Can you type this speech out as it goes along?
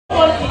She's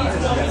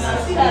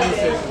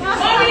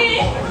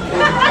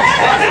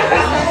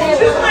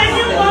my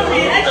new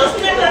mommy. I just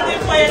met her day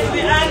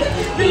quietly and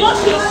the Lord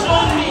has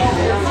shown me,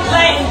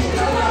 like,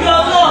 your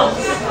love.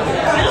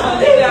 I just want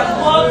to say that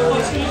God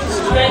continues to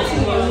strengthen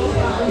you,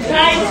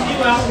 guide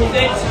you and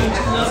protect you in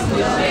Jesus'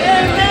 name.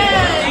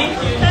 Amen.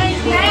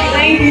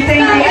 Thank you.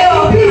 Thank you.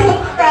 Please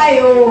don't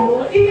cry,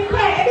 oh. If you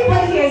cry,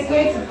 everybody here is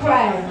going to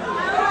cry.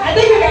 I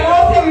think we can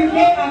all say we've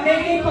made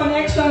amazing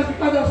connections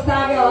because of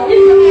Stargirl. If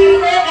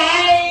you can say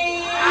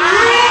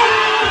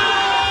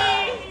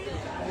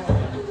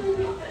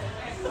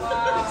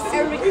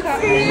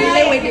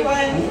Nlewedim.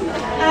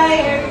 Hi,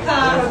 Erica.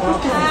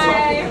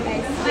 Hi.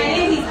 My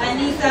name is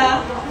Anita.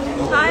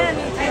 Hi,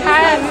 Anita.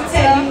 Hi,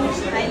 Anita.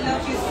 I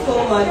love you so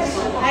much.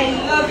 I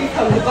love you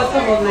from the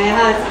bottom of my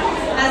heart.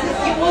 As if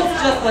you won't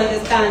just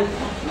understand.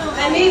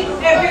 I made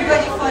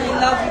everybody fall in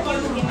love with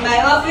you in my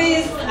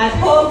office, at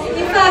home.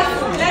 In fact,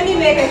 let me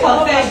make a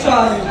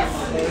confession.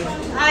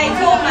 I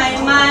told my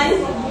man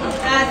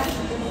that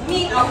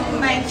me, I wouldn't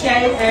mind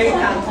sharing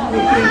Erica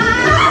with him.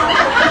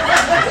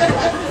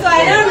 So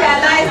I don't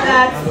realize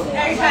that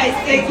Erica is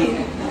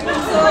taking.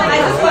 So I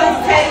just want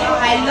to tell you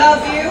I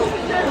love you.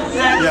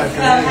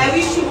 And I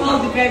wish you all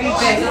the very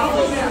best.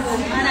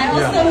 And I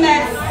also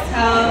met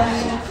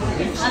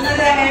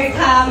another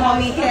Erica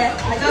mommy here.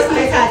 I just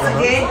met her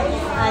today.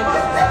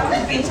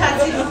 We've been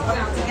chatting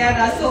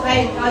together. So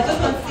I just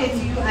want to say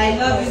to you, I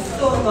love you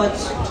so much.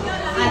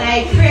 And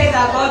I pray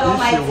that God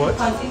Almighty will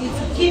continue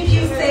to keep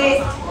you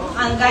safe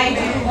and guide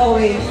you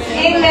always.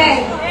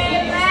 Amen.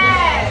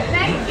 Amen.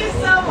 Thank you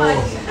so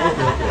much.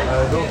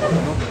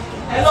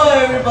 Hello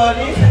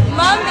everybody.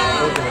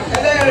 Mommy.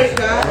 Hello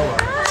Erica.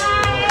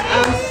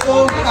 I'm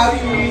so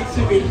happy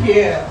to be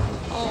here.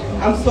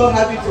 I'm so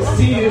happy to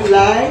see you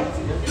live.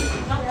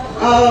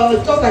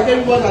 Just like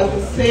everyone has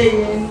been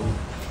saying,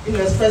 in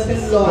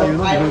expressing love,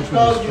 I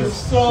love you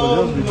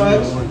so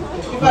much.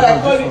 In fact,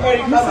 I call you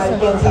Erica my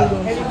daughter.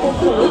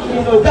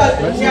 You know, that's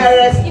the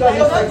nearest,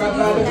 just like my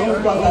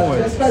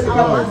brother, express the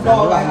kind of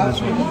love I have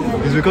for you.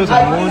 It's because I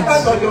want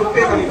on your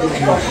face and just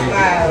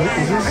smile.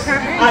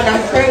 And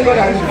I'm thank God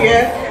I'm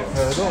here.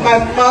 My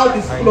mouth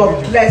is full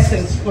of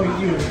blessings for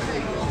you.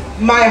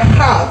 My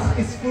heart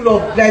is full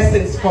of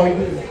blessings for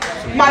you.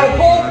 My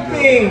whole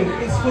being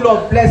is full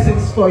of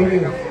blessings for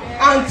you.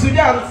 And today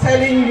I'm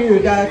telling you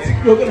that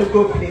you're going to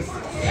go places.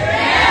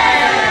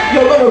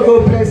 You're going to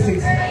go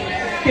places.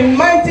 The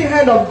mighty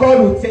hand of God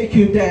will take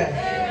you there.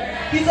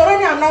 He's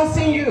already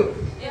announcing you.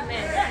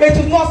 But it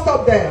will not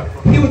stop there.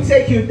 He will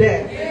take you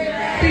there.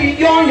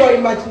 Beyond your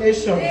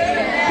imagination.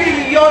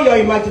 Beyond your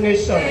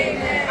imagination.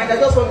 And I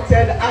just want to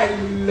tell you, I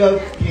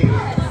love you.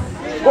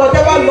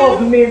 Whatever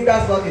love means,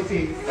 that's what it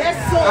is.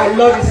 I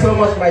love you so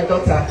much, my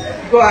daughter.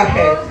 Go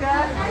ahead.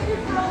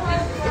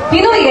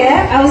 You know,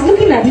 yeah, I was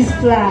looking at this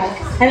flag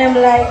and I'm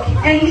like,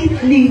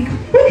 Nlewedim,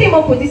 who came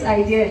up with this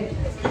idea?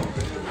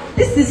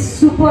 This is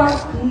super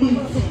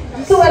neat.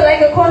 So we're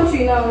like a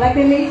country now, like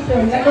a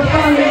nation, like a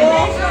family.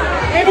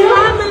 A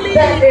family.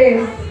 That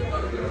is.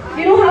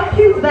 You know how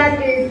cute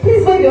that is?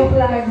 Please wave your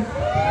flag.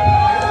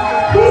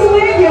 Please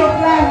wave your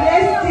flag.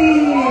 Let's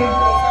see.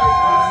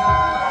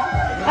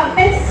 I've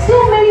met so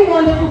many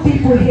wonderful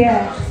people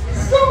here.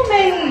 So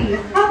many.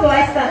 How do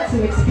I start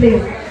to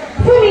explain?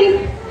 For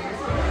me,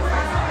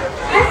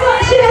 I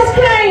thought she was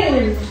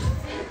crying.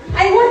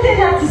 I wanted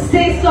her to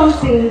say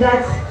something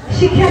that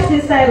she kept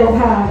inside of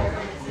her.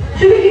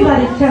 Should we give her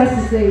the chance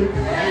to say it?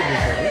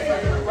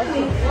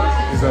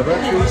 Is that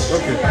about you?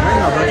 Okay. When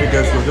I'm about to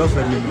get so just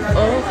let me know. Oh,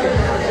 okay.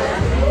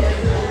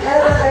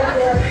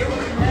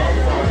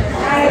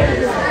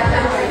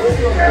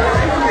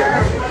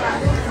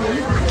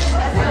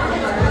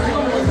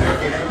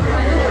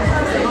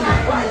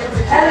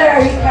 Hello,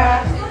 Erica.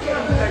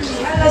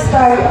 Hello,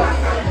 Stargirl.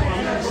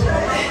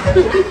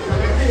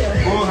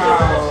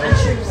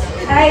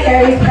 Hi,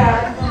 Erica.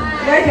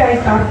 Where do I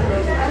start?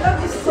 I love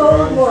you so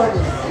much.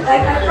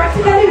 Like, I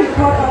practically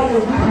record all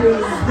your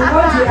videos, the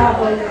ones you have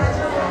on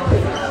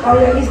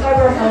your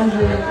Instagram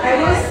handle. I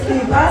don't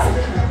sleep. Ask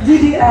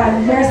Didi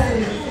and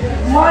Mercy.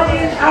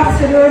 Morning,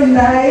 afternoon,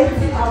 night,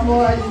 and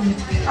morning.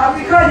 I've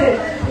recorded.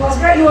 It was a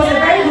very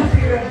good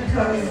period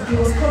because it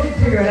was COVID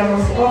period. I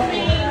was off.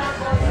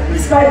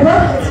 It's my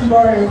birthday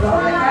tomorrow, but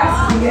I have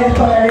to be here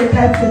for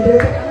Erica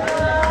today.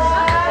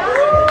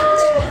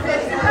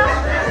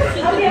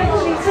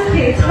 It's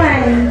okay, it's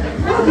fine.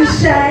 Don't be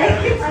shy.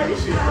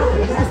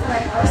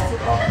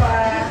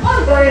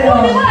 What's going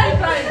on?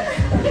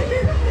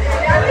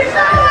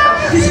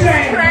 She's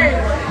crying.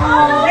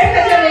 Oh,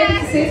 Erica, you're ready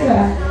to say to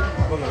her.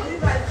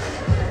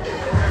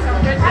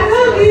 I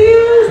love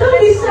you. Don't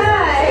be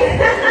shy.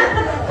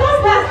 Come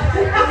back.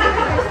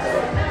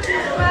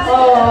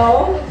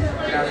 Oh,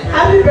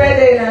 happy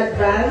birthday in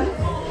advance.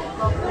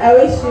 I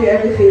wish you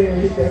everything you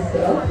wish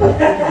yourself.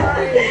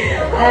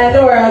 And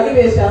don't worry, I'll give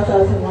you a shout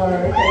out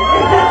tomorrow. Okay?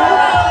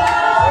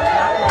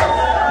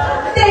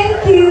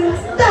 Thank you,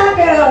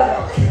 Stargirl.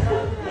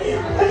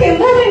 Okay,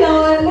 moving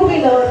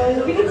on.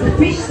 We need to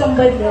fish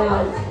somebody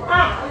out.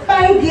 Ah,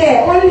 fine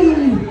girl, only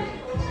you.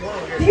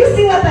 Do you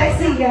see what I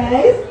see,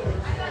 guys?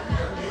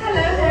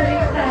 Hello,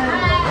 Erica.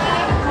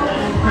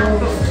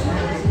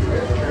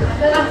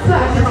 Well, I'm so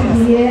happy to be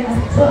here. I'm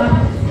so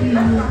happy to see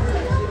you.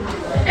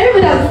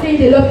 Everybody has saying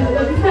they love you.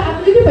 But in fact, I'm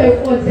looking for a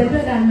word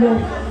better than love.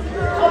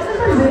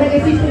 Obsession is a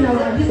negative thing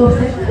about this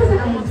obsession because I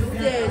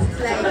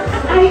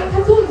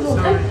don't know.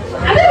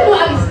 I don't know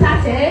how it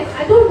started.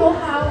 I don't know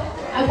how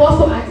I got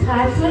so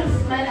attached. When you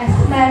smile, I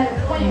smile.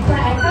 When you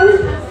cry, I cry.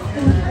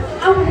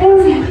 I'm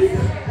worried.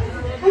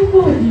 I'm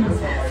worried.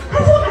 I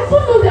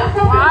don't know the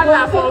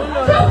appropriate word.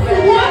 Just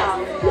what?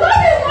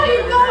 Love is what you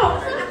know.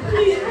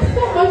 Please, I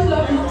so much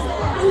love you.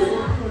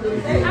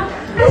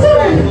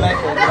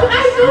 I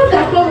know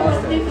that God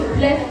wants me to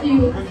bless you.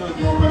 You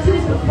will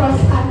continue to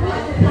prosper.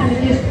 And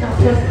you can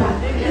prosper.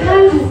 Now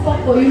you fall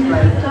for you.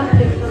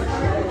 Nothing.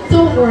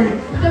 Don't worry.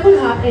 You're going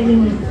to have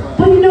enemies.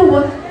 But you know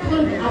what? You're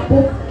going to be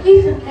above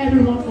each and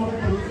every one of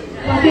them.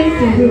 We're going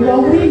to be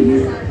rewarding you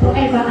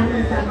forever and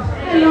ever.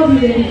 I love you,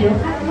 baby girl.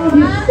 I love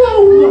you so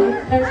much.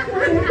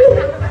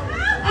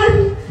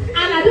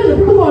 And I don't know,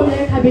 people call me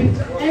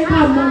Erica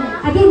mom.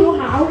 I don't know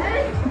how.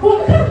 But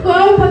thank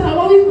God, because I'm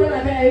always going to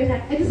be Erica.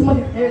 I just want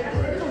it Erica.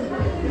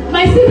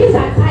 My siblings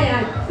are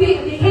tired. They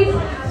hate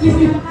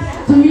listening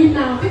to me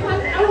now.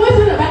 Because I'm always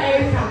talking about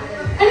Erica.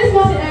 I just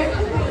want Erica.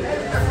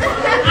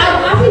 I'm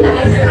happy that I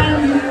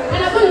stand you.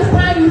 And I'm going to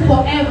stand you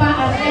forever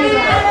and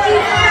ever.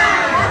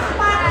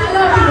 I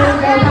love you,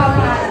 Erica.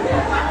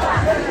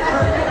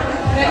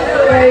 Thank you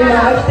very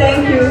much.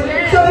 Thank you.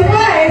 So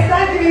before I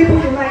start giving people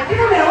the mic,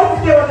 even I want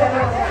to say what I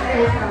know about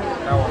Erica.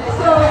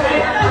 So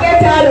I get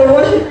tired of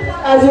worship,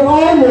 as you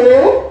all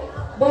know.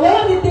 But one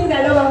of the things I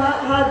love about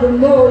her the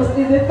most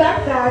is the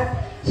fact that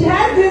she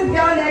has this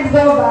girl next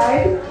door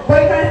vibe, but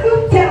you can still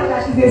tell that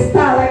she's a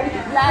star,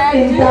 like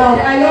in down.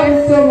 I love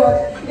it so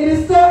much. It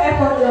is so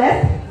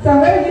effortless. So I'm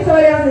going to give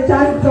somebody else a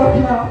chance to talk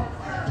now.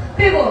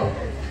 People,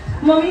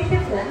 mommy,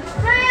 people.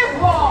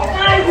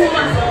 Hi,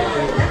 woman.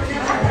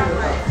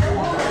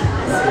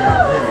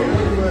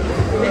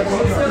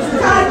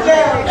 Hi,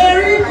 girl.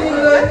 Very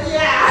good.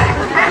 Yeah.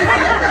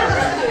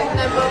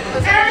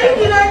 Very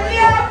good.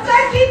 Yeah, I'm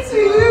talking to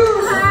you.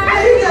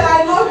 I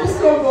love you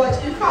so much.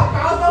 In fact, my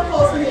husband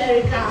calls me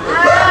Erica.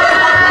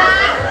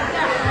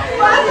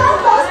 My husband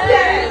calls me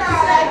Erica.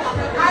 Like,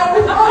 I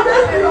will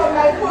always be on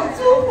my phone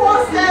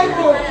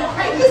 247.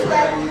 I used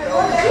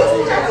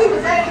to chat with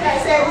Erica. I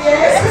said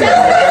yes.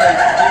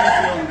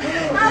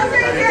 I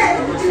said yes.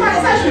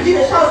 I should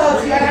give a shout out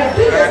to you. And I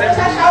give a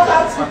special shout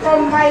out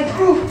from my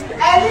group.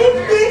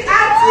 Anything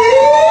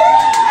active.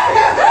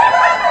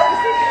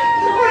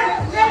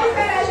 Let me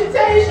say I should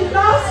tell you she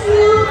loves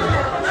you.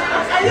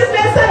 And this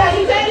man said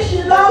that she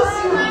loves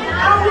you,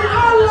 and we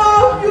all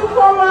love you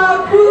from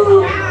our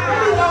group.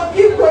 Please don't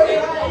keep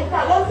going.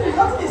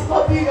 Nothing is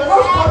stopping. You're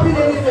not stopping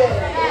anywhere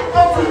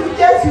until you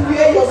get to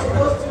where you're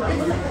supposed to be.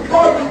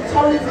 God will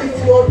turn it into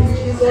your in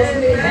Jesus'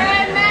 name.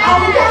 And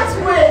we can't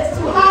wait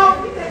to have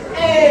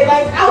a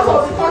out of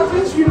the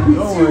country trip with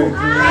you. And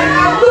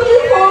I'm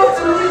looking forward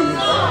to it.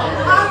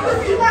 And if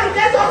you might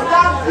get us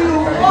that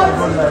view, out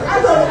of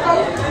the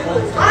country.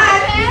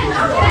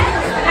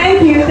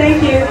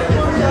 Thank you.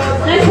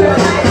 Next one.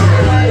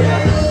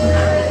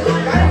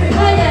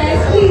 Hi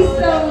guys, please,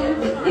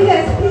 you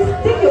guys, please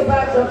take your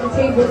bags off the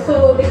table so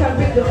they can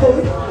bring the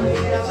food.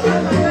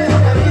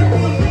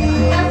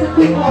 That's a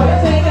quick order,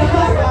 so you can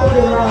pass the food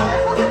around.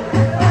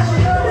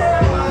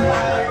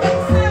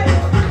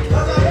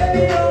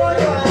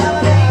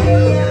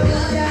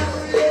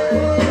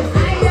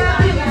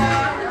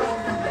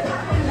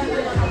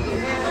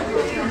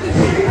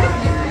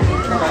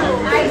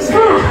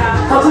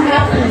 I'm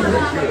happy.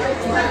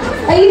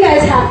 Are you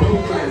guys happy?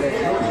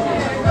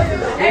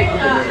 I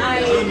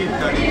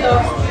really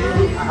love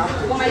you.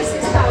 My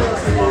sister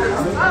was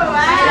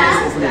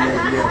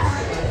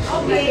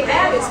okay, I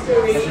have a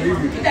story.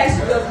 You guys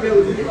should just bear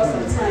with me because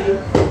of time.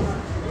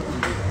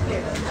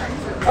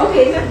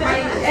 Okay, my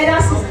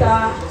elder sister,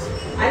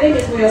 her name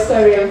is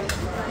Nlewedim.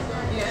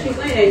 She's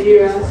not in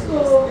Nigeria, so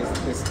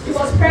she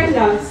was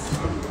pregnant.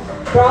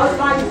 Her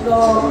husband is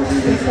not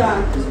with her.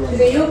 She's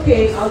in UK,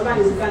 her husband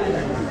is in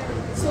Canada.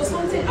 So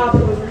something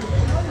happened.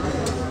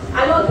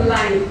 Along the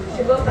line,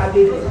 she lost her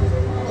baby.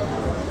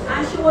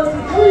 And she was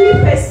the only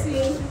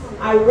person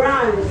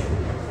around.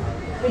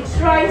 We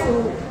tried to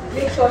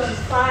make sure she's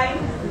fine,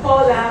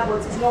 call her, but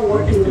it's not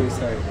working.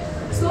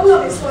 So all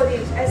of a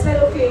sudden, I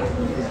said, okay,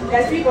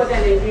 there's people in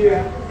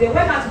Nigeria. They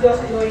went out to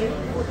just going,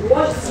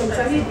 watch some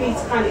tiny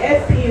bits and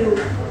help you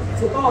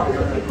to come up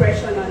with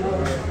depression and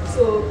all.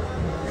 So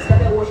she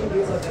started watching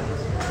these of them.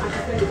 And she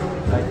fell in love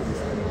with it.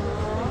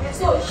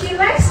 So she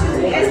likes you to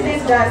the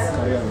extent that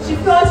she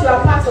felt you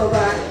are part of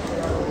her.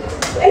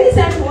 So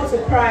anytime she wants to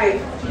cry,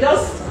 she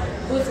just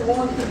goes to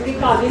one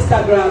link on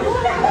Instagram.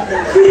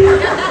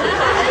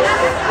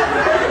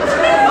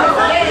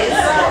 Yes,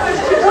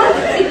 she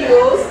watched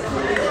videos,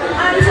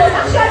 and it was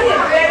actually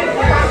a very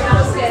fast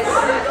process.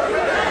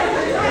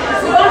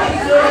 She watched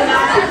videos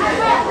now.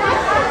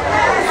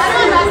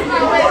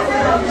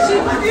 She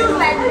feels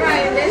like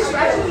crying, then she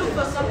actually look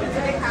for something to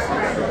make her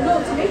cry.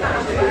 No, to make her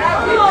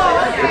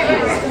cry.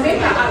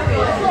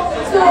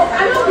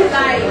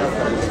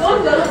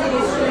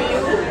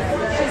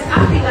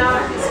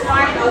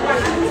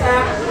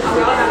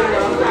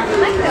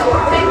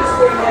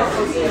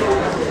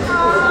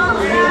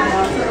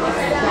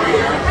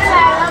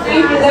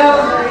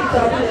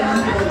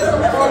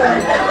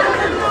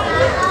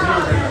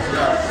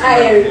 Hi,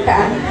 Erica.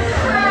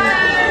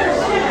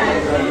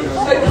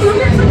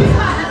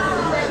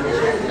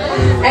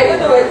 I don't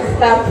know where to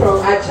start from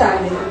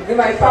actually. In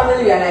my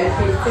family we are like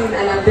 15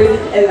 and I'm doing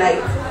a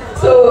light.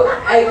 So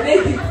I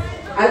made it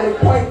as a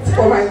point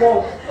for my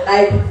mom.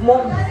 Like,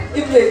 mom,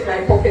 even if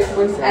my pocket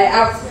money, I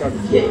have to be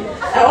here.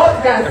 I want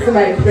to go and see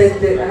my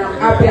president and I'm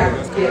happy I'm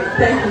here.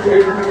 Thank you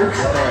very much.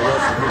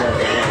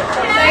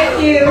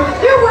 Thank you.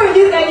 You won't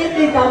use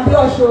anything and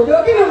blush. They'll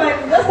give you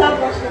money, just start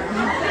blushing.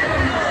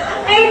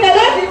 And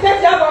that's the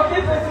best job of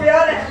people, to be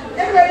honest.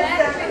 Everybody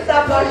can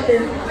start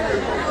blushing.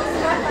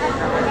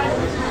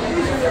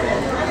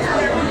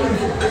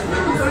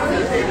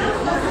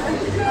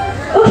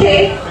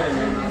 Okay.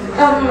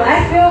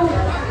 I feel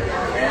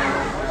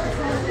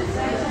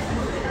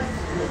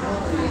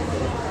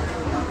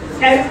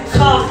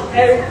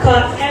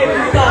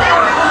Erica.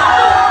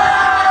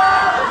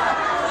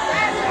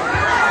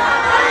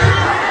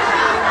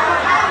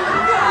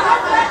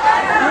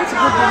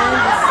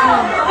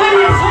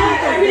 Honestly,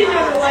 I really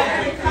don't know what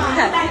it is.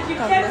 Like, you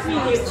kept me in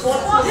a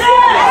bottle.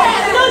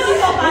 Don't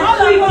give up and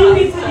throw it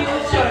deep into the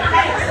ocean.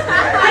 Like,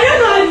 I don't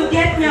know how you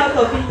get me out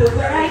of it, though,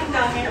 but right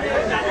now,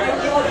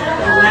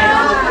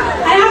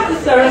 I have to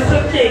surrender.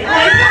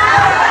 Like,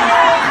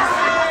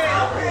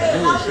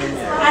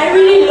 I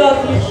really love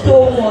you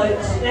so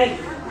much. Like,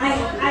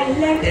 I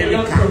learned a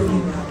lot from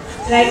you.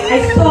 Like,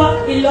 I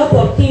saw a lot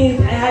of things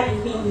I had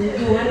in me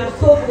in you, and I'm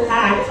so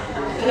glad.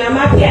 And I'm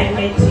happy I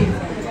met you.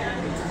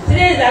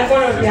 Today is like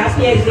one of the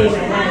happiest days in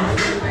my life.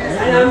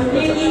 And I'm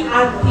really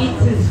happy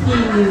to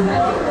see you.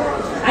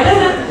 I just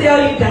want to tell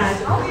you that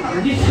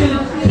you should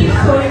keep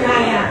going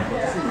higher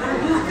and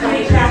do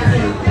greater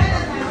things.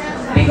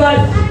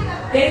 Because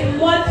there's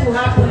more to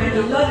happen and a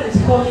lot is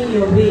coming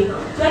your way.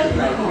 Just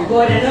believe in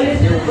God and always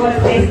put God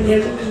first in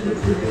everything you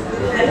do.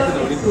 I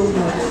love you so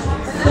much.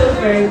 So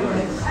very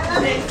much.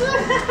 Thank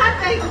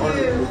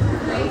you.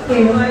 thank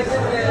you.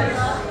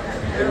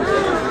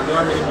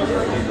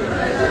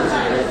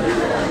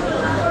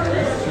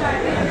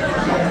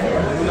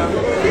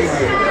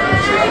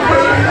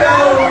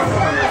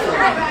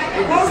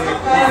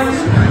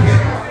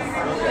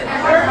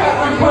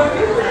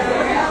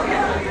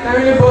 I'm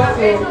really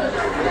bossy.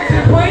 To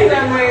the point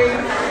that my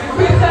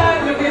Twitter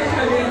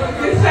location is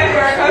inside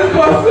America's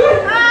bottle.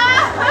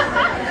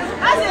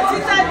 How's your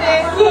Twitter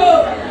day? So,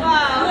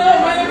 Wow. no,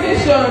 my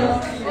location.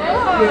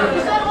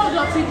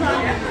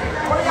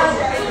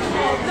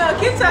 No,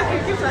 keep talking.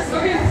 Okay,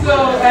 so,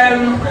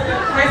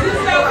 my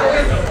sister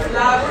always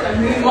laughs and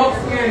he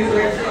mocks me and he's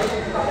like,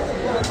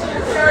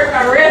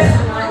 Erica, rest.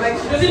 Like,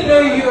 she doesn't know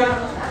you.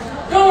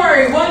 Don't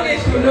worry, one day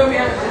she'll know me.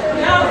 And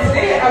now,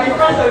 today, I'm in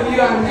front of you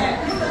and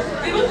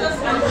people just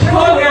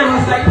call me and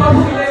it's like, Papa,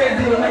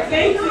 Nlewedim. I'm like,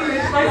 thank you,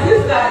 it's my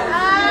sister.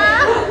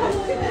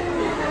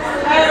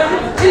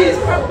 Please,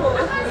 Papa.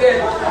 Yeah.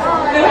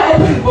 Never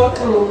open the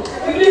bottle.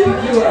 Even if you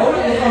do, I want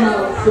to come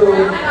out. So,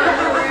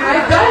 I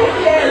got it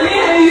here, me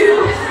and you.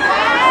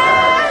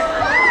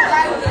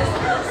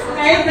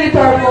 Thank you,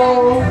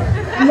 Purple.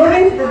 I'm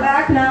moving to the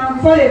back now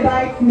before they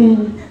bite me.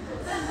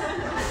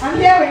 I'm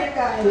here with you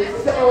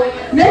guys, so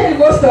make the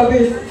most of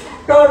it.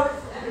 Don't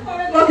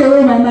walk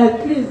away my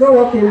night. Please don't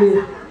walk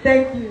away.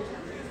 Thank you.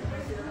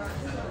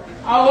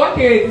 I'll walk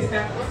away this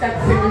time. You start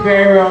to see me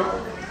very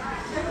well.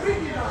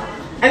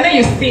 I know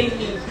you've seen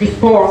me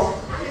before.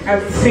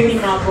 I've seen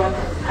him now, but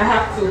I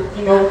have to,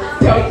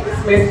 tell you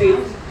this message.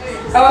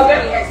 I was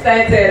very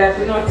excited. I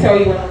did not tell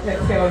you what I'm going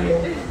to tell you.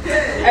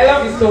 I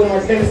love you so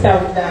much. Let me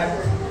start with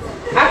that.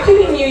 I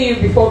actually knew you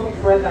before Big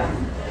Brother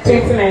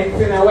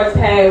 2019. I watched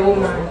Hey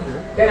Woman.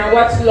 Then I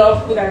watched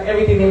Love, Food and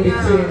everything in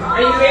between. And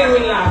you made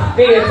me laugh.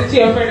 Then you're teaching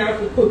your friend how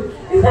to cook.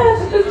 Is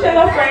that a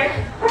jello friend?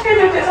 What kind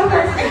of jello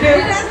friend is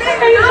this? How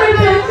can you try to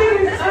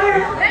do this?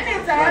 Let me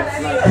interrupt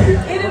you.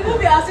 In the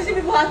movie, I was teaching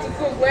people how to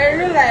cook, but in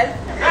real life,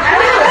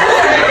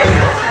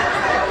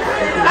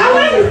 I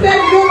want to say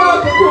you know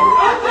how to cook.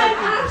 I was like,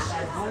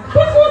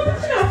 but what's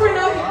teaching your friend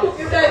how to cook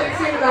inside the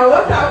team now?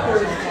 What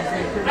happened?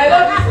 I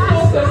love you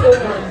so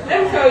much. Let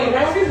me tell you,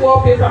 my movie's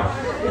wallpaper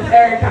is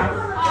Erica.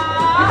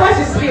 Before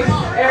she sleeps,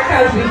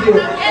 Erica's video.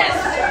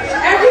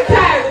 Every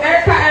time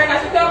Erica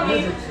she told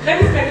me, let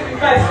me spend it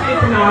before I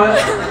sleep now.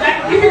 Like,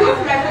 if you look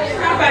at my phone, you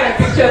can't find a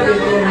picture of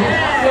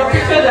your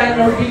pictures and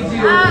your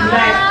video.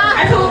 Like,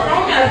 I told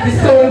Mommy has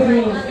disowned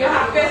me. You're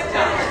her first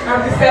child. I'm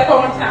the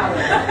second child.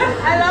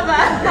 I love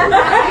her.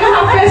 You're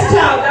her first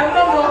child. I'm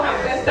not more her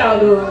first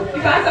child though.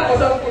 You can answer for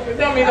some people.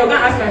 Tell me, no,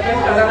 don't ask my first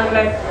child. And I'm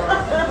like,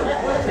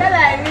 Tell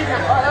her I need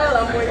all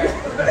of money.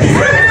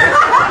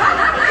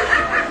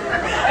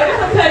 I just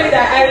want to tell you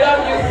that I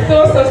love you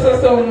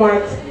so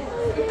much.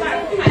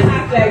 My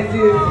heart like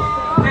this.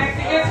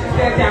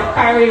 98% I'm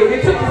carrying. The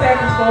 2%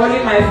 is for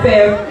only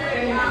myself.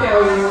 Let me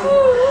tell you.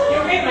 You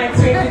made my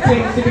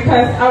 2020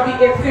 because I'll be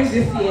 18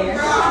 this year.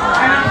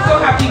 And I'm so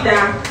happy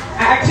that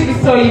I actually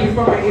saw you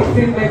before my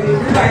 18th birthday.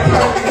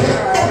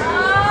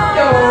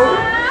 So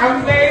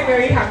I'm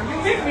very happy. You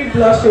make me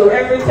blush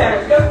every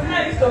time.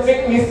 Just used to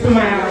make me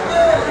smile.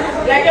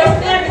 Like your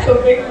plan to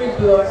make me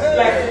blush.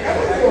 Like,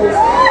 oh.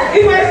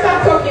 If I start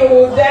talking,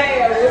 we'll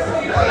die. We'll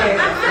sleep. I'm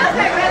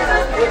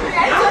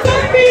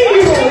talking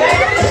you.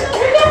 Like,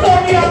 because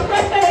of your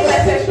questioning my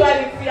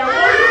sexuality, I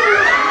want you.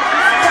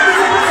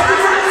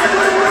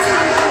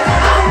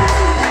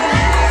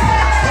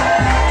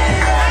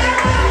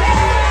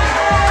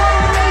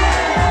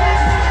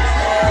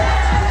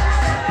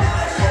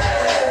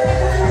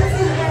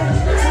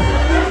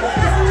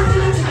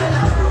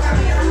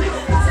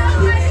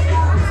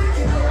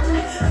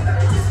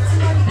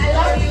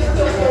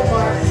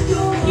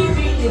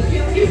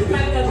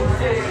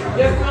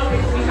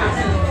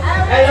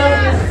 I love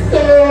you so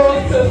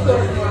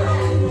much.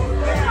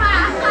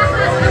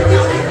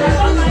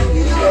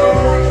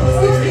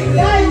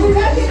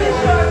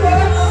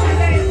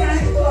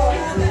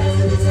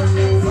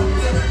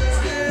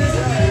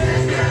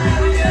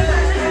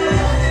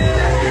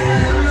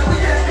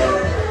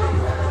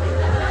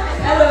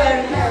 Hello,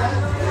 everyone.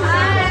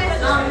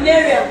 Hi. I'm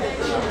Miriam.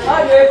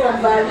 All the way from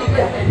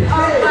Bariga.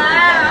 Oh,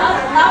 wow.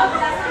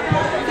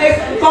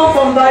 Come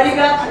from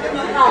Bariga.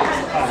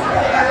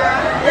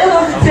 I just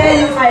want to tell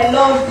you I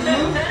love you.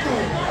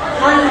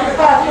 And in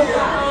fact,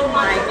 oh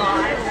my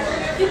God.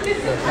 Let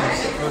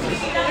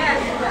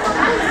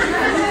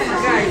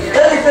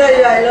me tell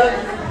you I love you.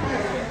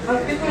 And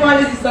people want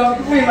to see some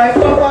people in my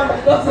compound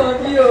because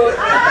of you.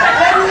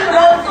 Let me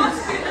love you.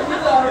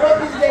 These are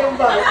rubbish going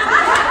back.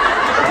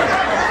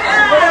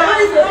 But I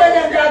wanted to tell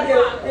them that they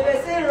were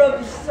saying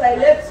rubbish, so I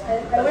left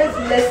and I went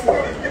to lesson.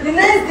 The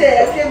next day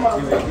I came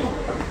out.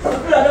 Some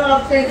people I don't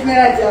have 20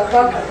 minutes at their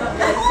back.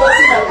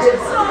 Something like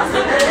this.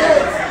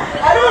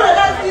 I don't want to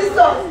let this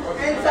stuff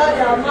enter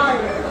their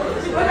mind.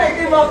 When I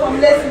came out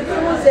from lesson,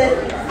 people said,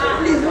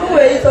 please, who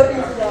were you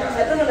talking to them?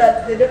 I don't know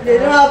that they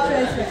don't have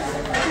 20 minutes.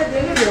 I said,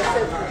 they know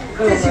themselves.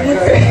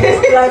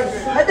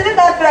 I didn't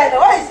that cry.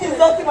 Why is she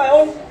insulting my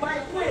own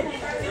friend?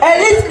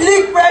 Elite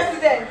league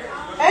president.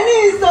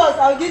 Any insult,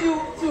 I'll give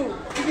you 2.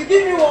 If you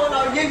give me 1,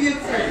 I'll give you 2.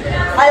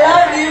 I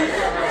love you.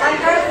 I'm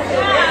very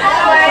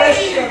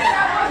question.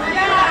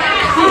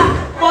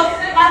 But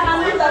I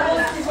can leave that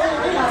those things when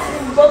you see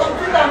me. But I'm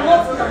still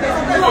not the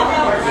person.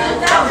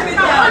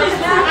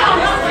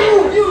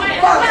 You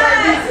back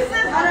like this.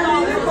 And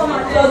then you come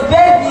and just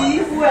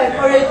baby who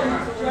encouraged me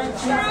to join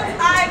you.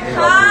 I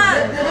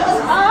can't. And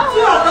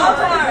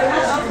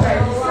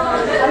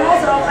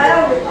also, I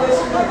have a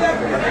question.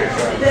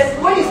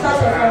 When you start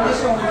your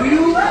foundation, do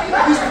you use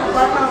to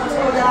partner with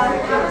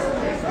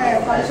other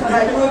foundations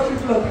like Rotary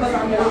Club because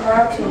I'm a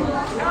character?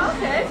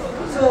 Okay.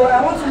 So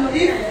I want to know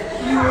if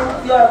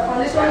your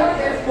foundation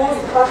wants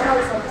to partner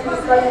with some people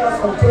starting out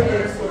some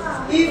projects.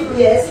 If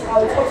yes, I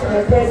will talk to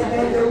my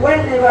president.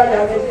 Whenever you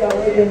are ready, I will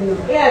let them know.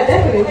 Yeah,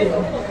 definitely.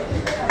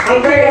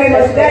 Thank you very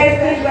much,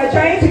 guys. We are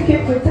trying to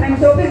keep to time,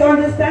 so please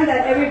understand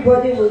that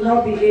everybody will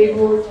not be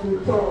able to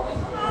talk.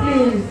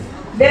 Please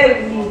bear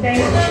with me. Thank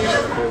you.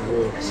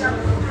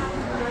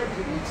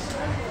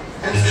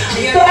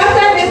 So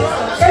after this,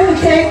 let me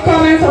take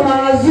comments from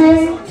our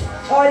Zoom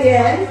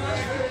audience.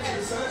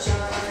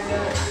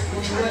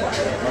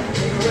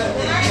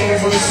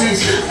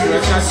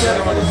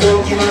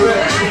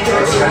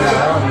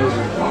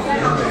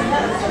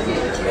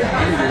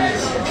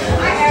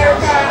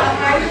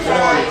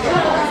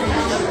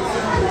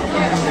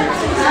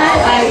 Hi,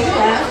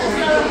 Aisha.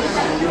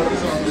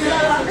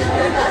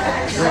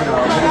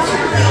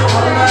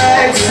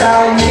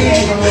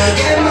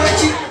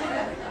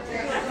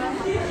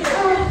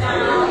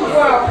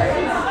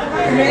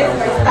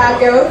 Star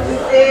girl to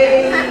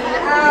say,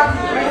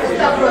 my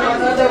sister from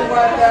another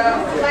mother.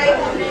 Like,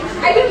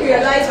 I didn't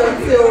realize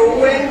until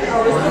when I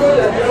was told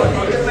that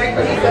my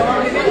colleagues are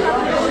not even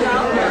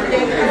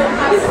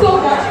having so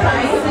much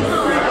time.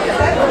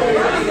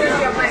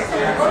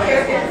 Okay.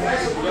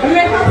 I'm a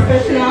makeup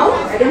professional. I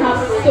don't have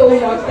so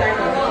much time.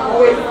 I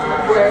always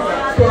work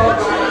 12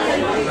 hours.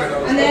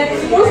 And then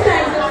most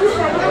times, it's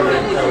like,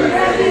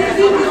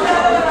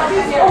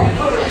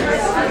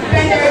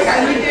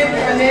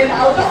 and then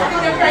I'll just be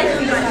there trying to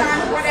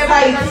understand whatever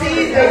it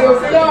is that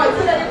you've done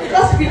so that it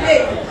just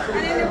relate.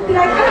 And then they'll be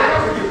like,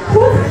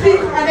 what's this?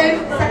 And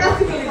then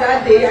sarcastically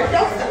that day, I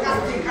felt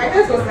sarcastic. I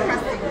just was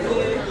sarcastic.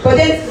 But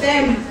then to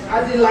them,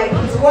 as in like,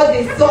 it's what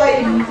they saw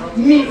in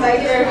me, like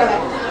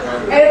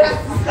Erica's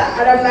sister.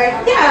 And I'm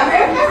like, yeah, I'm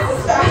Erica's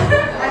sister.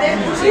 And then I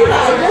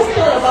just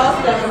thought about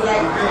it and I'm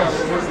like,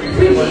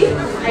 really?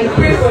 I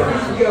pray for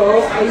this girl,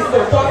 I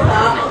support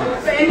her,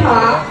 defend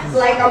her,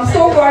 like I'm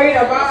so worried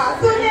about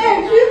her. So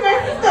then, she's my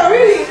sister,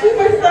 really? She's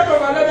my sister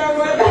from another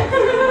mother.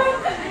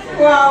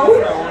 Wow.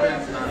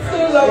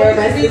 So lovely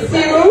to meet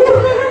you.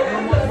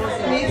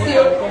 Meet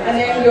you. And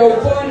then you're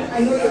born,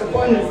 I know you're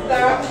born a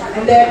star.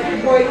 And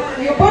then, boy,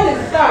 you're born a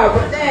star,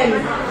 but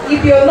then,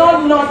 if you're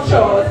not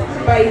nurtured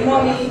by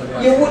mommy,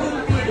 you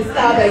wouldn't be the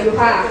star that you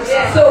have.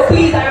 Yeah. So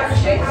please, I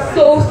appreciate her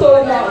so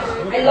much.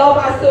 I love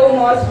her so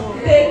much.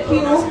 Thank you.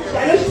 I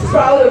know she's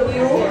proud of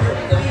you.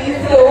 Please,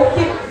 so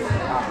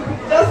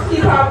just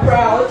keep her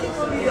proud.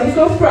 I'm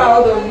so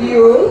proud of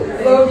you.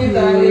 Love you,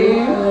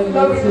 darling.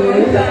 Love you,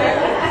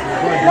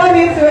 Love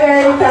you too,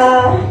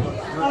 Erica.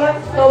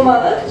 so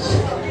much.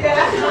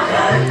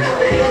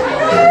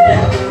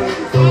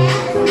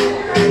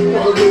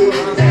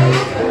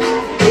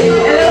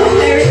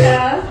 Hello,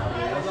 Erica.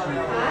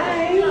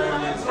 Hi.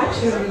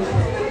 Actually,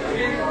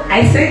 I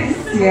said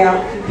this year,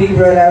 Big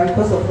Brother,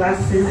 because of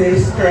last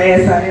season's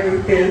stress and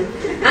everything.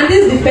 And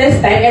this is the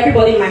first time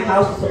everybody in my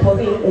house is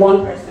supporting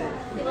one person.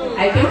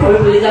 I came from a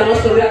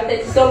polygamous family of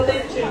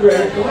 30-something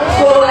children.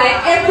 So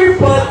like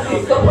everybody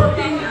is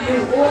supporting you.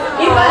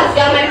 In fact,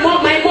 yeah, my mom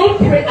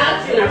prayed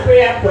out in a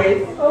prayer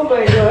point. Oh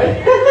my god.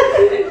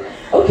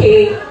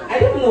 Okay, I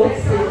don't know.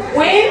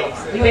 When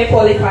you were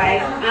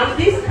qualified, I'm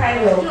this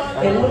kind of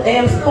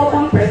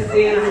stubborn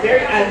person. I'm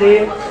very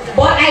adamant.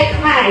 But I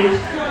cried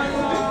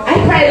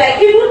like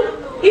even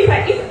if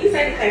I can feel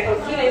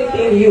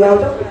anything you, I'll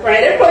just cry.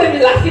 Everybody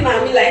be laughing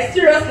at me like,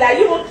 seriously, are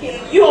you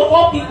okay? You of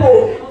all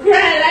people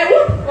crying like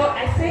what? But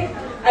I say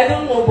I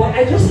don't know, but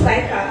I just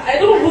like her. I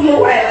don't even know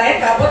why I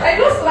like her, but I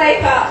just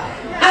like her.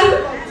 And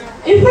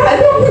in fact, I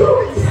don't know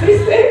what to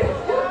say.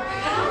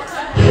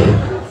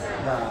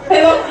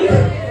 I love you.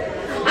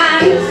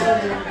 And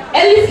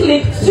Ellie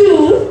Sleep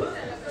too.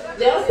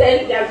 They'll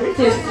send their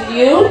greetings to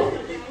you.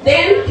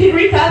 Then Kid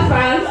Rita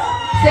fans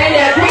send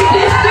their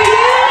greetings to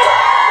you.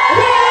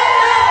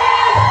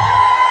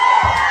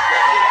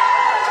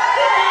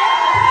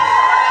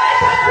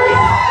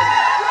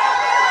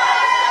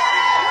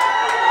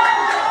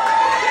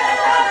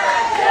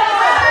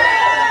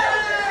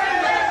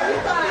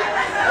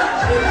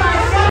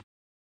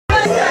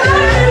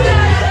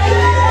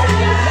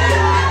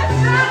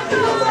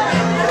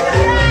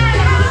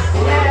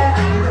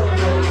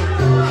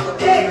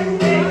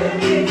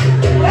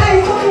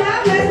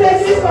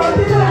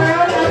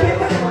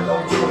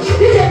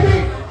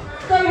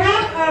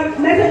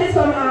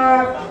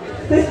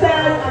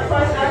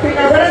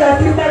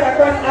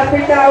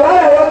 Africa, while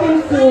we're working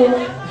to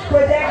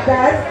project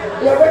that,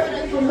 we're working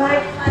to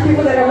unite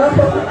people that are not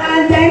supposed to,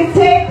 and then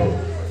take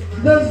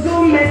the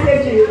Zoom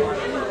messages.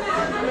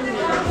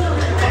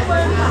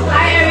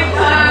 Hi,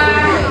 Erica.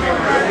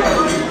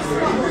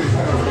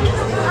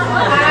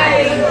 Hi.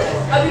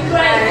 I'll be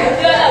crying.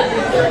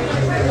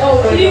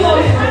 Oh, you want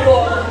me to go?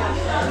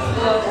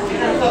 I'll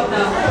stop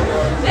now.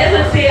 Let's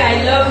just say I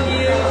love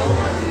you.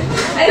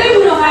 I don't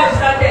even know how it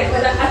started,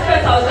 because at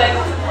first I was like, I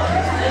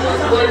don't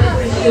know what this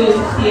video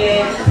is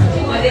here.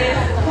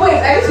 Wait,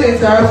 I need to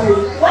interrupt you.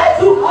 Why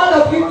do all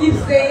of you keep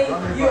saying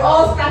you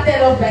all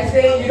started off by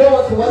saying you don't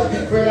want to watch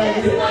Big Brother? It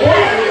was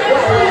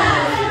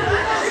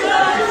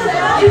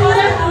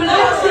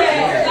last year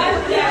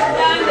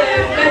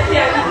and first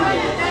year.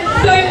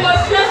 So it was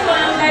just when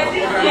I'm like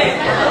this year, I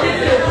wanted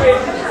to pray.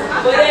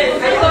 But then I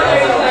saw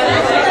everyone and I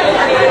was like,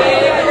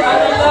 okay,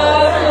 I'm in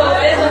love, so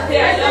let's just say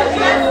I love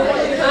you.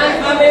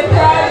 And I'm a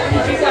proud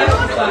physical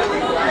keeper.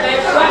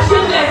 Like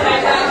watching them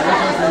like that.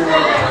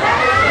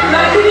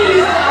 Luckily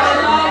you are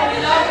love,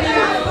 we love you.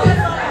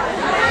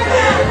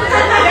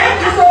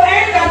 Thank you. So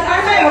Erica,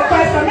 answer your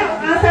question.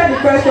 Now answer the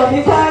question,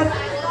 because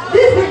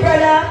this Big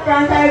Brother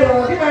franchise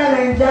or Big Brother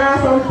Nigeria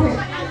something,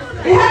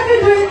 it has me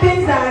doing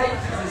things that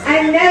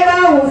I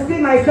never will see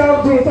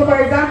myself doing. So for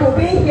example,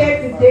 being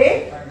here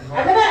today,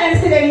 I've never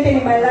emceed anything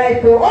in my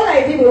life though. All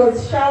I did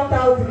was shout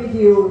out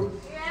videos.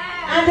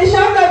 And the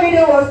shout out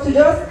video was to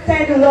just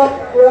send a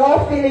lot we're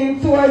all feeling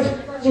towards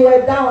you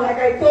were down, like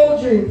I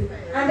told you.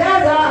 And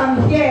that's how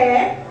I'm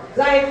here.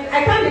 Like,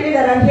 I can't believe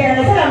that I'm here. And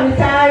I said I'm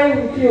retiring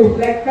with you.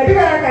 Like, my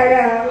people are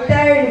career, I'm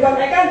retiring because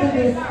I can't do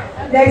this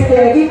next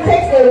year. It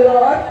takes a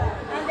lot.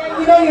 And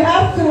then, you know, you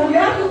have to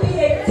be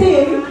a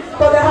team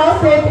for the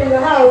housemate in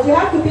the house. You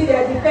have to be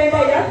their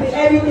defender, you have to be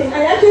everything.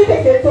 And it actually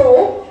takes a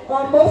toll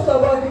on most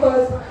of us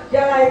because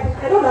you're like,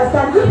 I don't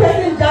understand, this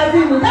person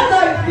jazzing me. That's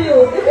how it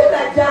feels. It feels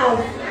like jazz.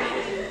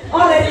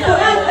 Honestly, so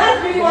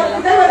that's really what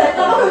I'm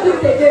not going to do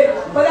it again.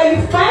 But then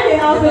you find a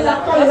housemate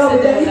that falls in love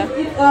with them.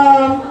 It's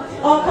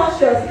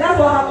unconscious. That's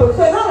what happens.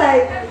 So it's not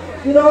like,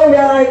 you know,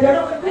 we're like,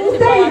 we'll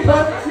say it,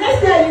 but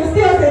next year you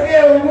see us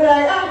again, we'll be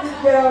like, ah, this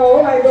girl, oh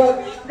my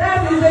god.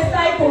 That is a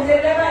cycle, they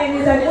never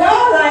end. And we're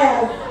all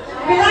liars.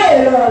 We lie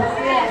a lot.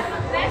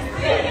 Next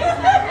year.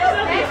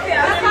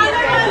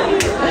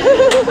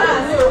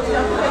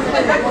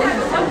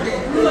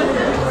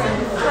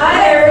 Hi,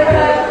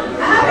 Erica.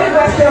 I have a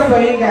question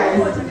for you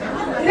guys.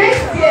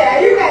 Next year,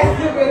 are you guys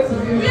still going to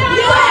be?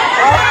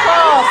 Yeah. Of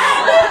course.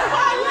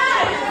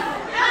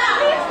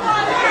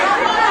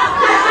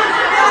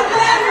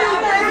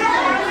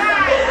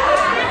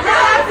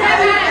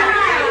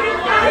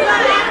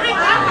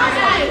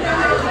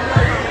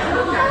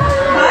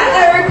 Hi,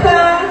 Erica.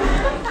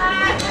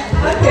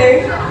 Okay.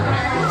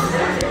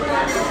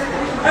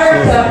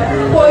 Erica,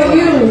 for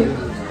you,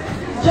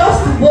 just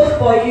to vote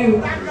for you,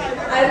 I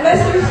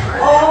messaged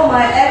all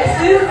my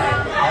exes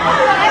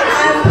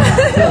and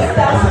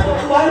sisters for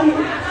money.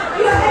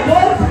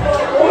 Vote for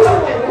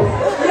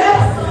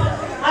yes,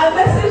 I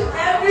messaged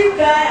every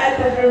guy I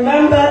could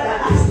remember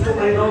that asked for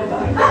my number. I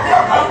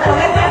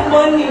collected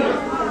money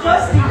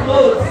just to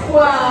vote.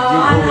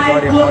 Wow. And I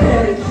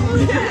voted.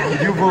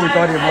 Did you vote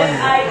without your money?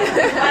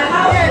 My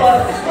house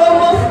was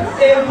almost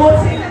a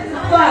voting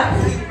fact.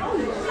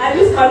 I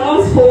used use my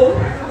mom's phone.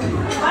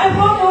 My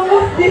mom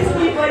almost beats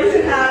me for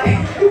using her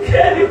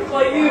credit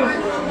for you.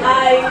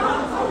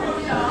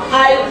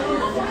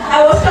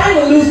 I was trying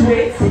to lose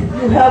weight.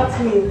 You helped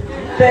me.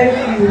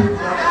 Thank you.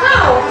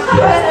 How? I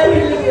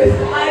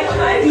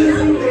tried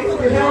losing weight.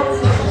 You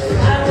helped me.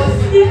 I was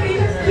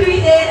sleeping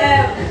 3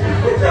 a.m.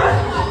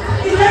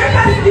 Is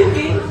Erica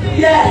sleeping?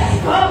 Yes.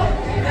 Oh,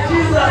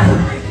 Jesus.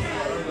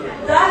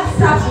 That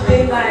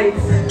Saturday night.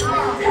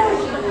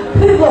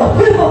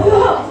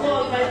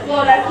 Oh my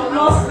God, I could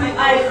not sleep.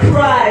 I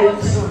cried.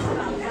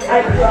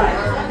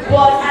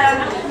 But I'm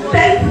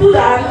thankful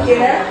that I'm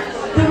here.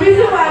 The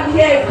reason why I'm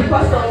here is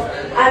because of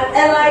an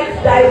ally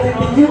that is in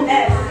the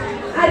US.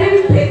 I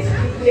didn't pay to be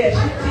here.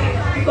 She did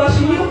because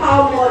she knew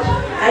how much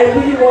I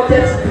really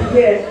wanted to be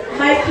here.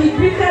 My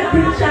Kidrika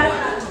Richard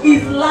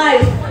is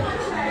live.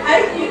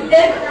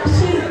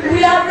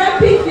 We are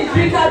rapping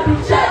Kidrika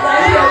Richard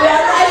right here. We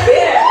are right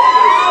here.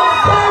 I'm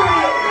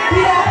sorry.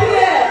 We are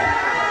here.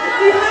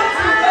 We have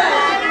to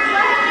work.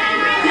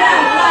 Yeah,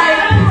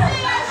 like,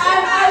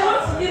 and I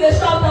want to give a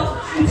shout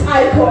out to Truth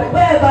Icon,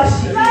 wherever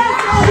she is.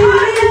 She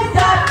needs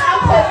that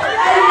apple.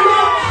 I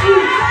love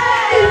Truth.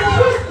 If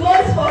Truth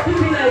goes for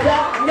people like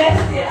that,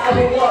 next year I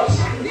will watch.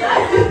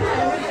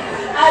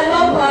 I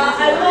love her.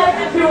 I love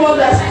everyone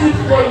that stood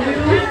for you.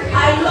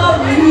 I love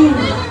you.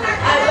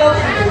 I love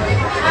you.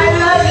 I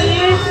love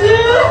you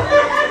too.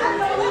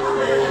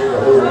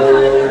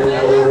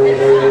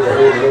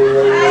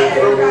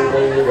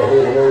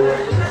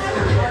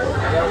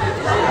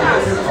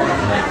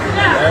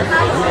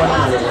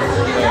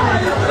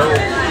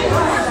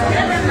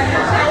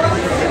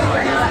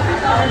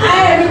 Hi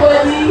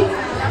everybody.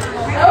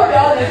 I hope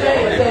you're all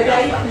enjoying yourself.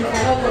 You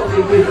cannot talk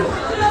again.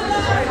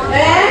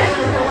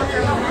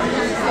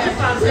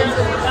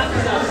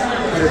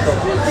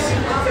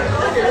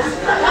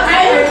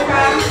 Hi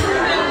Erica.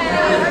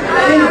 I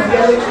didn't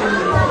get it.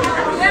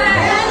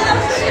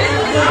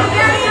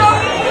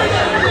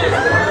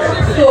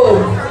 So,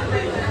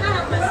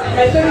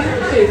 my story is to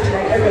change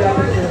like every other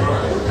person.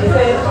 I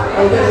said I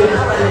was going to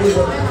find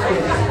anybody to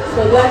change.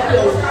 So last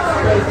year was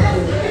very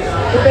good.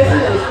 The person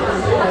that is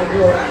coming, oh my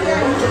God,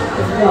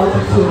 now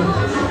to change.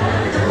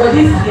 But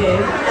this year,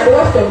 I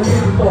watched a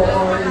movie before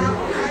on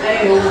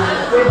way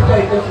before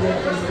I got to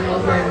Netflix.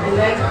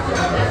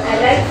 I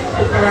like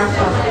the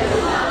character.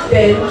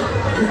 Then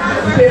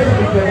the person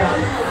is brother.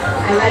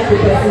 I like the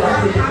person that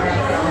plays the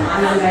character.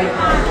 And I'm like,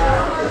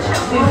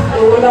 this is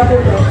a wonderful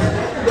person.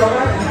 Your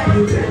heart is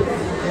beautiful.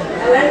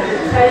 I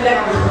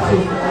like the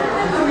too.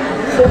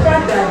 The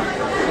fact that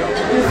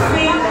you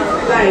see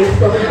life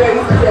from a very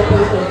clear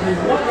point of view.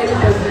 Not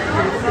everybody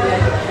can see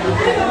life.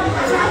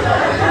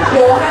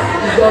 Your heart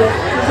is just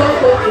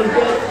what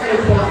enjoys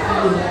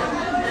everybody.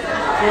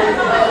 And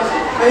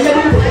I'm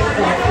ready to protect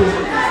that too.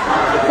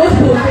 Most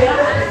people say,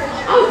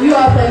 how do you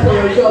have time for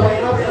your job and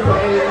not time for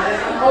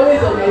everything? I'm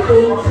always on my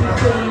phone,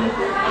 teaching,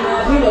 and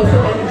I've been on so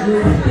many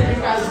groups,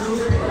 typical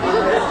groups,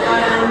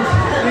 and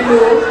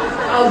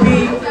I'll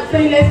be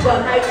saying, let's go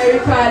and hype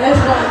Erica, let's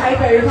go and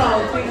hype Erica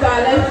on Twitter,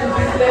 let's do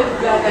this, let's do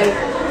that. Like,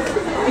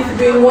 it's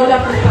been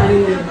wonderful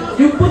standing me.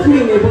 You put me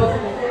in a box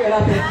like every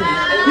other person.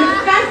 You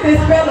can't say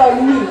spell on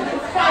me.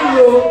 It's fine,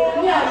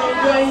 me, I'm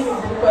enjoying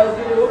it because,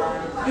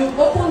 you've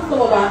opened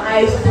some of our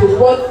eyes to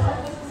what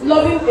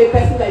loving a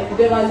person that you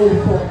never know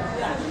before.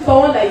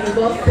 Someone that you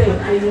don't say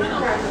and you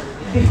can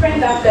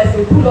defend that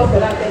person, pull up for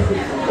that person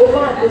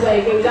over and over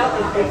again without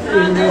expecting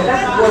anymore.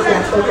 That's what you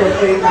have started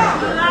very much.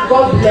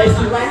 God bless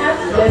you. My heart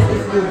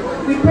blesses you.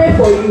 We pray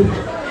for you.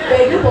 There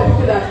are a group of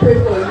people that pray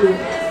for you.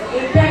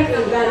 In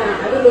Ghana,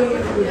 I don't know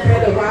if you've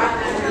heard of her.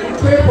 We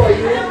pray for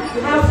you.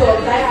 You have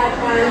some die-hard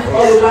fans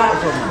all over.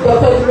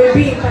 Doctors may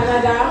be in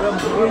Canada,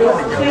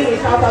 saying a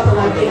shout out on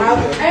our behalf.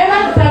 I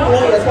remember the time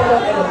when we were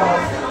talking about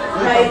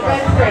my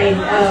best friend,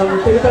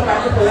 Teresa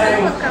Patrick,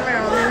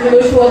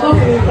 she was not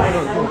feeling fine,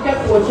 and we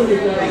kept watching the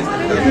game.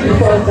 The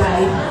first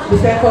died, the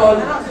second,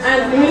 and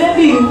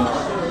immediately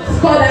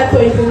scored at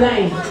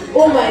 29.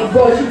 Oh my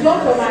God, she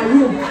jumped from my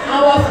room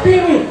and was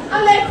screaming.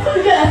 I'm like,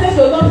 I said she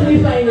was not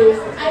feeling fine.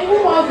 I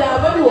even watched that,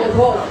 her body was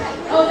hot.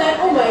 I was like,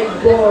 oh my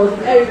God,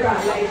 Erica,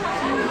 like,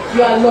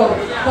 you are loved.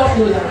 God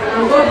knows that.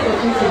 And God is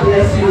going to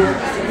bless you.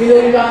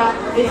 You are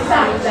a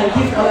star that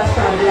gives other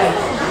stars life.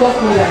 God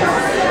knows that.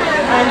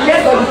 And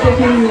where God is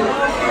taking you,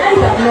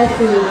 eyes have not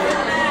seen it.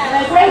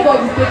 Like where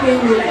God is taking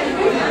you,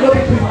 no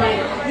people's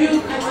mind.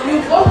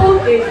 You've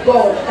opened a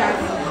door that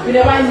you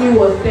never knew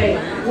was there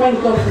when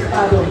it comes to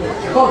stardom.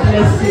 God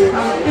bless you.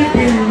 I'm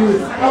keeping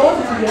you. I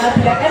want you to be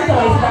happy. Like every time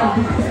I start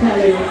this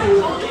smile,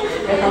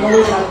 like I'm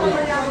always happy.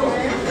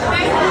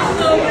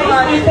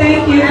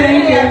 Thank you.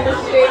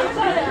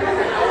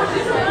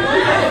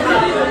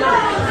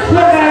 So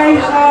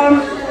guys,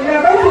 we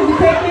are going to be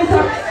taking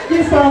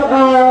this from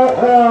our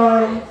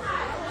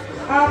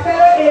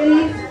fellow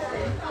elites.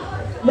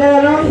 They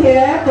are not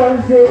here from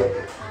Zoom.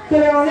 So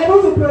they are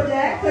unable to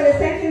project, so they're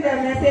sending their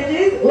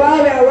messages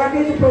while we are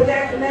working to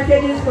project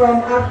messages from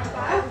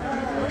Africa.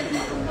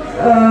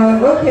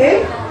 Okay,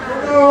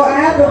 so I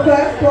have the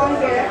first one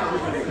here.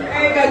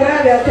 Erica, do I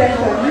have your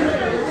attention?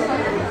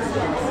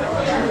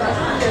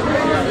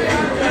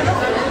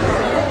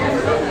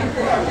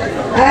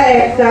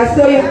 Hi,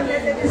 so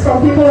it's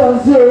from people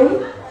on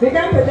Zoom. We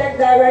can't project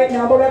that right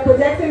now, but we're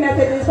projecting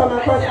messages from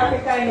across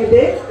Africa in a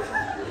bit.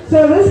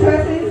 So this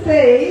person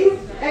says,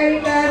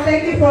 Erica,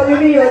 thank you for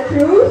living your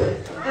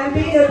truth and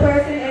being a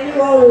person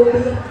anyone will be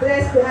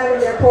blessed to have in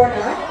their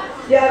corner.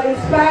 You have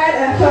inspired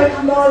and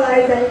touched more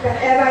lives than you can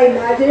ever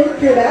imagine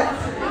through that.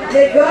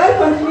 May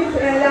God continue to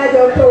enlarge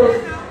your cause.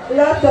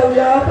 Lots of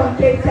love from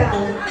Cape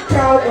Town.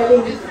 Proud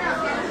Elise.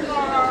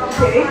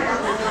 Okay.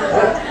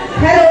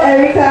 Hello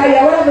Erica,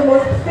 you're one of the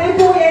most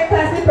simple yet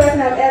classy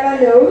person I've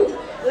ever known.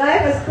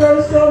 Life has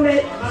thrown so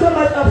much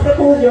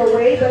obstacles your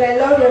way, but I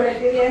love your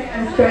resilience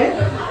and strength.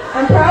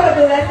 I'm proud of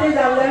the lessons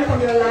I've learned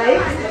from your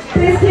life.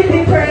 Please keep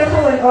being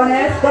credible and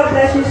honest. God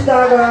bless you,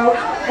 Star Girl.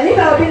 And if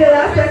I'll be the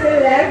last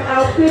person left,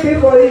 I'll sleep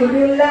before you.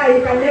 You lie,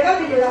 you can never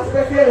be the last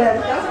person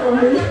left. That's for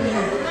me.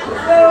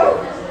 So,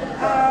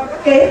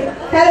 okay.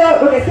 Hello,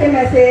 okay, same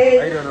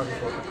message.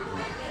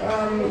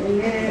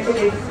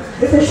 Okay,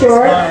 this is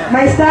short.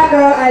 My Star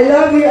Girl, I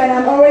love you and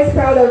I'm always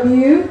proud of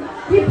you.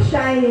 Keep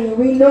shining.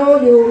 We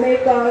know you will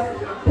make us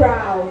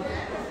proud.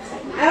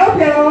 I hope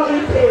you're all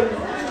eating.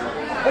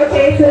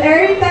 Okay, to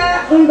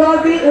Erica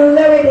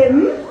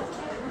Nlewedim,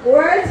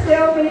 words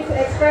fail me to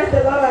express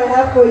the love I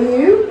have for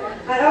you.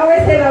 I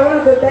always say that one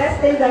of the best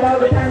things about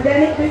the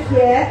pandemic this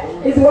year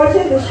is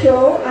watching the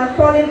show and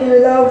falling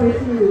in love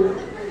with you.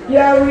 You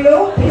are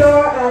real,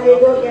 pure, and a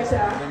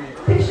go-getter.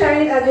 Keep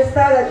shining as the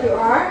star that you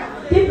are.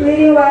 Keep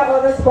leading while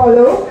others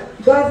follow.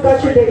 God's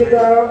got you, baby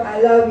girl.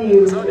 I love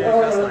you. We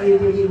all love you,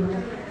 baby.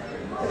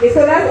 Okay,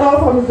 so that's all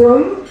from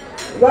Zoom.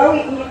 While we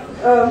eat,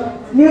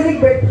 music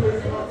break,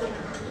 please.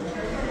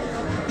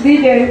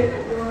 DJ.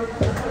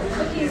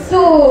 Okay,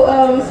 so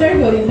sorry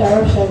for the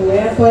interruption,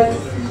 yeah, but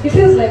it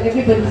feels like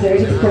everybody's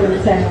ready to come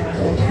inside.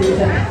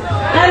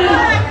 And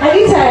are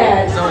you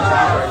tired?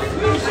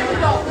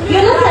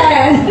 You're not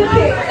tired?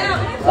 Okay.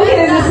 Okay,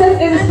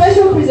 there's a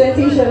special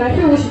presentation. I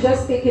feel we should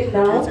just take it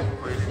now.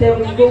 Then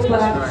we go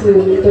back to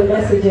the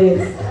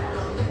messages.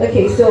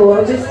 Okay, so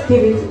I'll just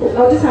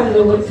hand it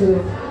over to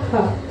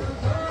her.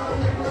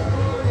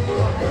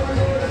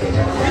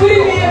 Good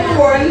evening,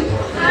 everyone.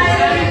 Hi,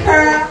 Erica.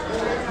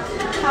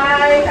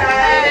 Hi.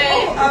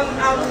 I'm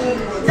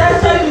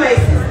actually my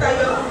sister. In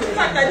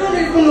fact, I don't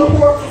even know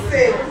what to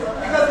say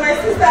because my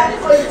sister,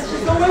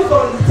 she's always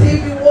on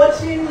TV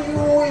watching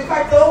you. In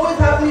fact, I always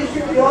have an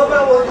issue with your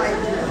husband. Was like,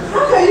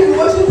 how can you be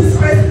watching this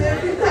person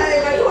every time?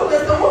 I don't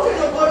understand what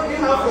kind of God you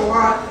have for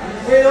her.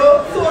 You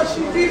know, so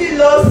she really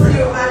loves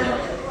you and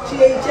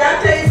she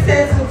actually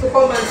sent me to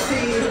come and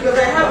see you because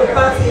I have a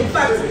party. In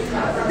fact,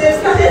 they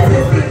started to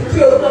see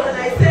you and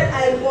I said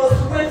I must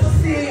wait to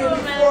see you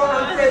before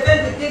and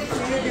present the gift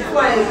to you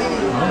before I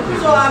leave.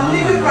 So I'm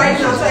leaving right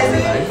now. So I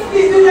said,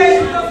 please you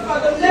guys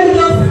let me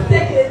just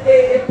take a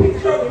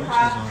picture with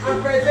her and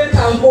present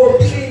her go,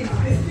 please.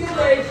 It's still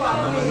very far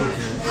from me.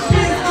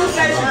 Please don't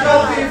guys should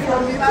just be from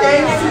me.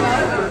 Thank you.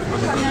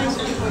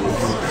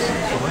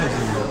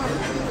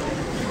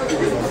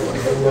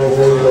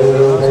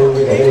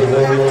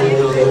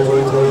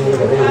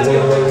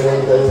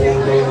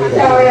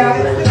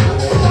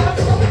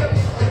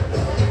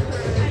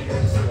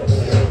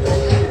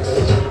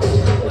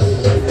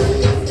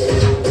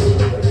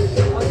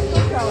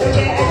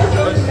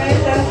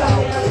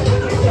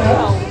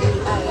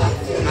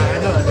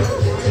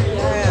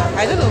 I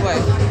don't know why.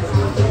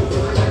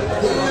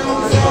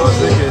 I was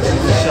thinking it's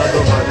the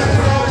shadow man.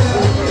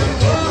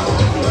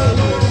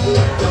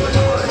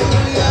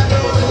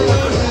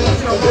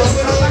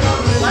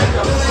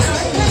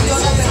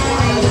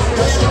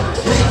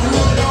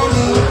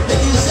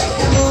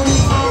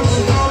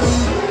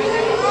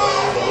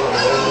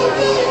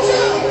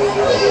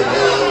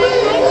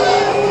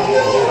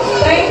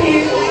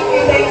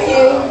 Thank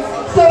you.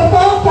 So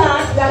fun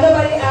fact that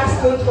nobody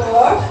asked me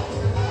for.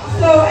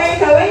 So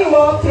Erica, when you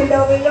walked in, there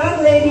was a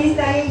young lady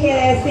standing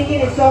here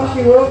singing a song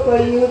she wrote for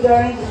you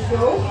during the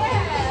show.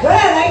 What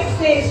I like to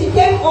say is she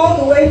came all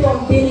the way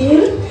from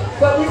Benin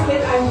for this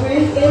meet and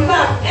greet. In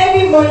fact,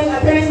 every morning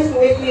her parents used to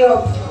wake me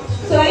up.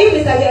 So are you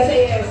Mr. B? I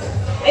say yes.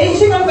 And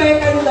she come for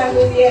Erica meet and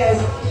greet, yes.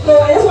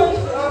 So I just want you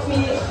to help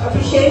me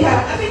appreciate her.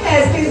 I mean,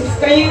 please,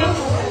 can you?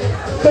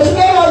 So she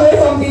came all the way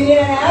from Benin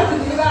and I have to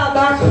deliver her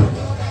back.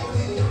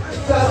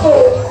 So,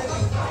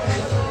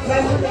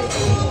 what's your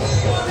name?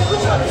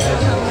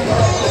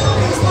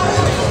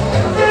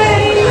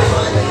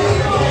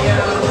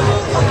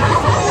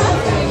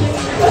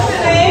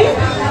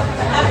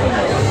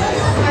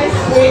 Nice to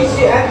meet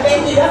you. And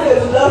thank you. That's a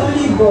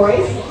lovely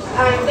voice.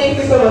 And thank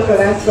you so much for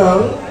that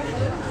song.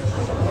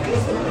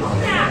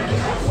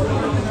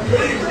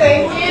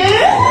 Thank you.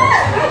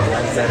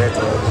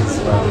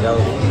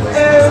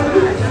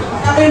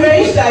 I'm a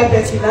very shy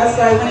person. That's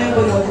why when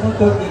everybody was not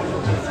talking,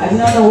 I did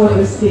not know what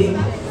to say.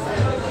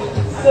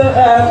 So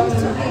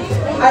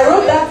I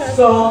wrote that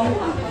song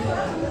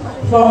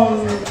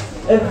from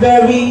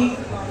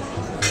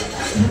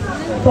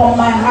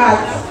my heart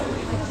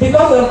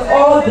because of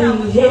all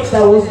the hate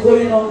that was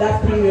going on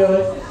that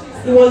period.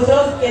 It was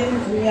just getting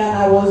to me and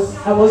I was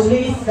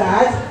really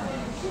sad.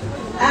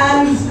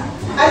 And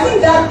I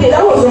think that day,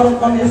 that was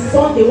on a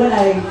Sunday when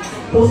I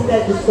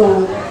posted the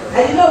song.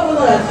 I did not even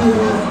know that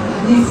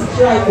this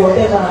strike or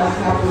whatever has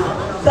happened.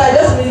 So I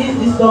just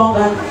released the song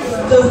and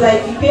it was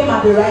like it came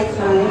at the right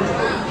time.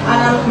 And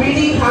I'm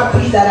really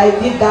happy that I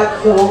did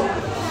that song.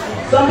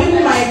 Some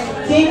people might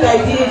think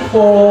I did it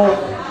for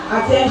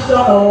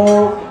attention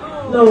or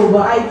no,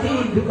 but I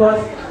did it because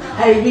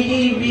I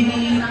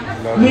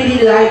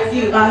really like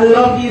you and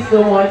love you so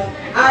much.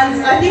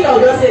 And I think I'll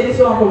just say this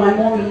one for my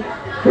mommy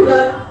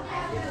because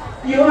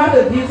you have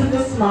a beautiful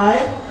smile,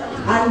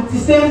 and the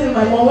same thing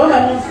my mom. When my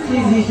mom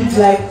sees you, she's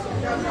like,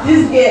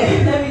 this girl.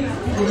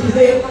 She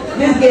say,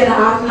 this girl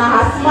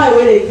now her smile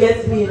when they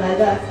get me like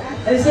that.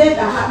 And she said,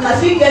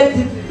 now she gets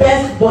the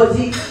best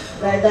body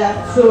like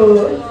that.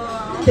 So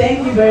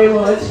thank you very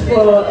much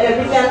for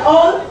everything and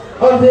all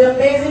of the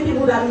amazing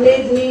people that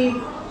made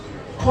me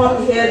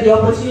come here, the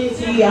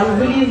opportunity. I'm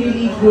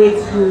really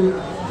grateful.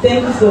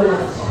 Thank you so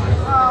much.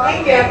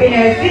 Thank you,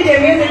 Happiness. DJ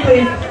music,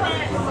 please.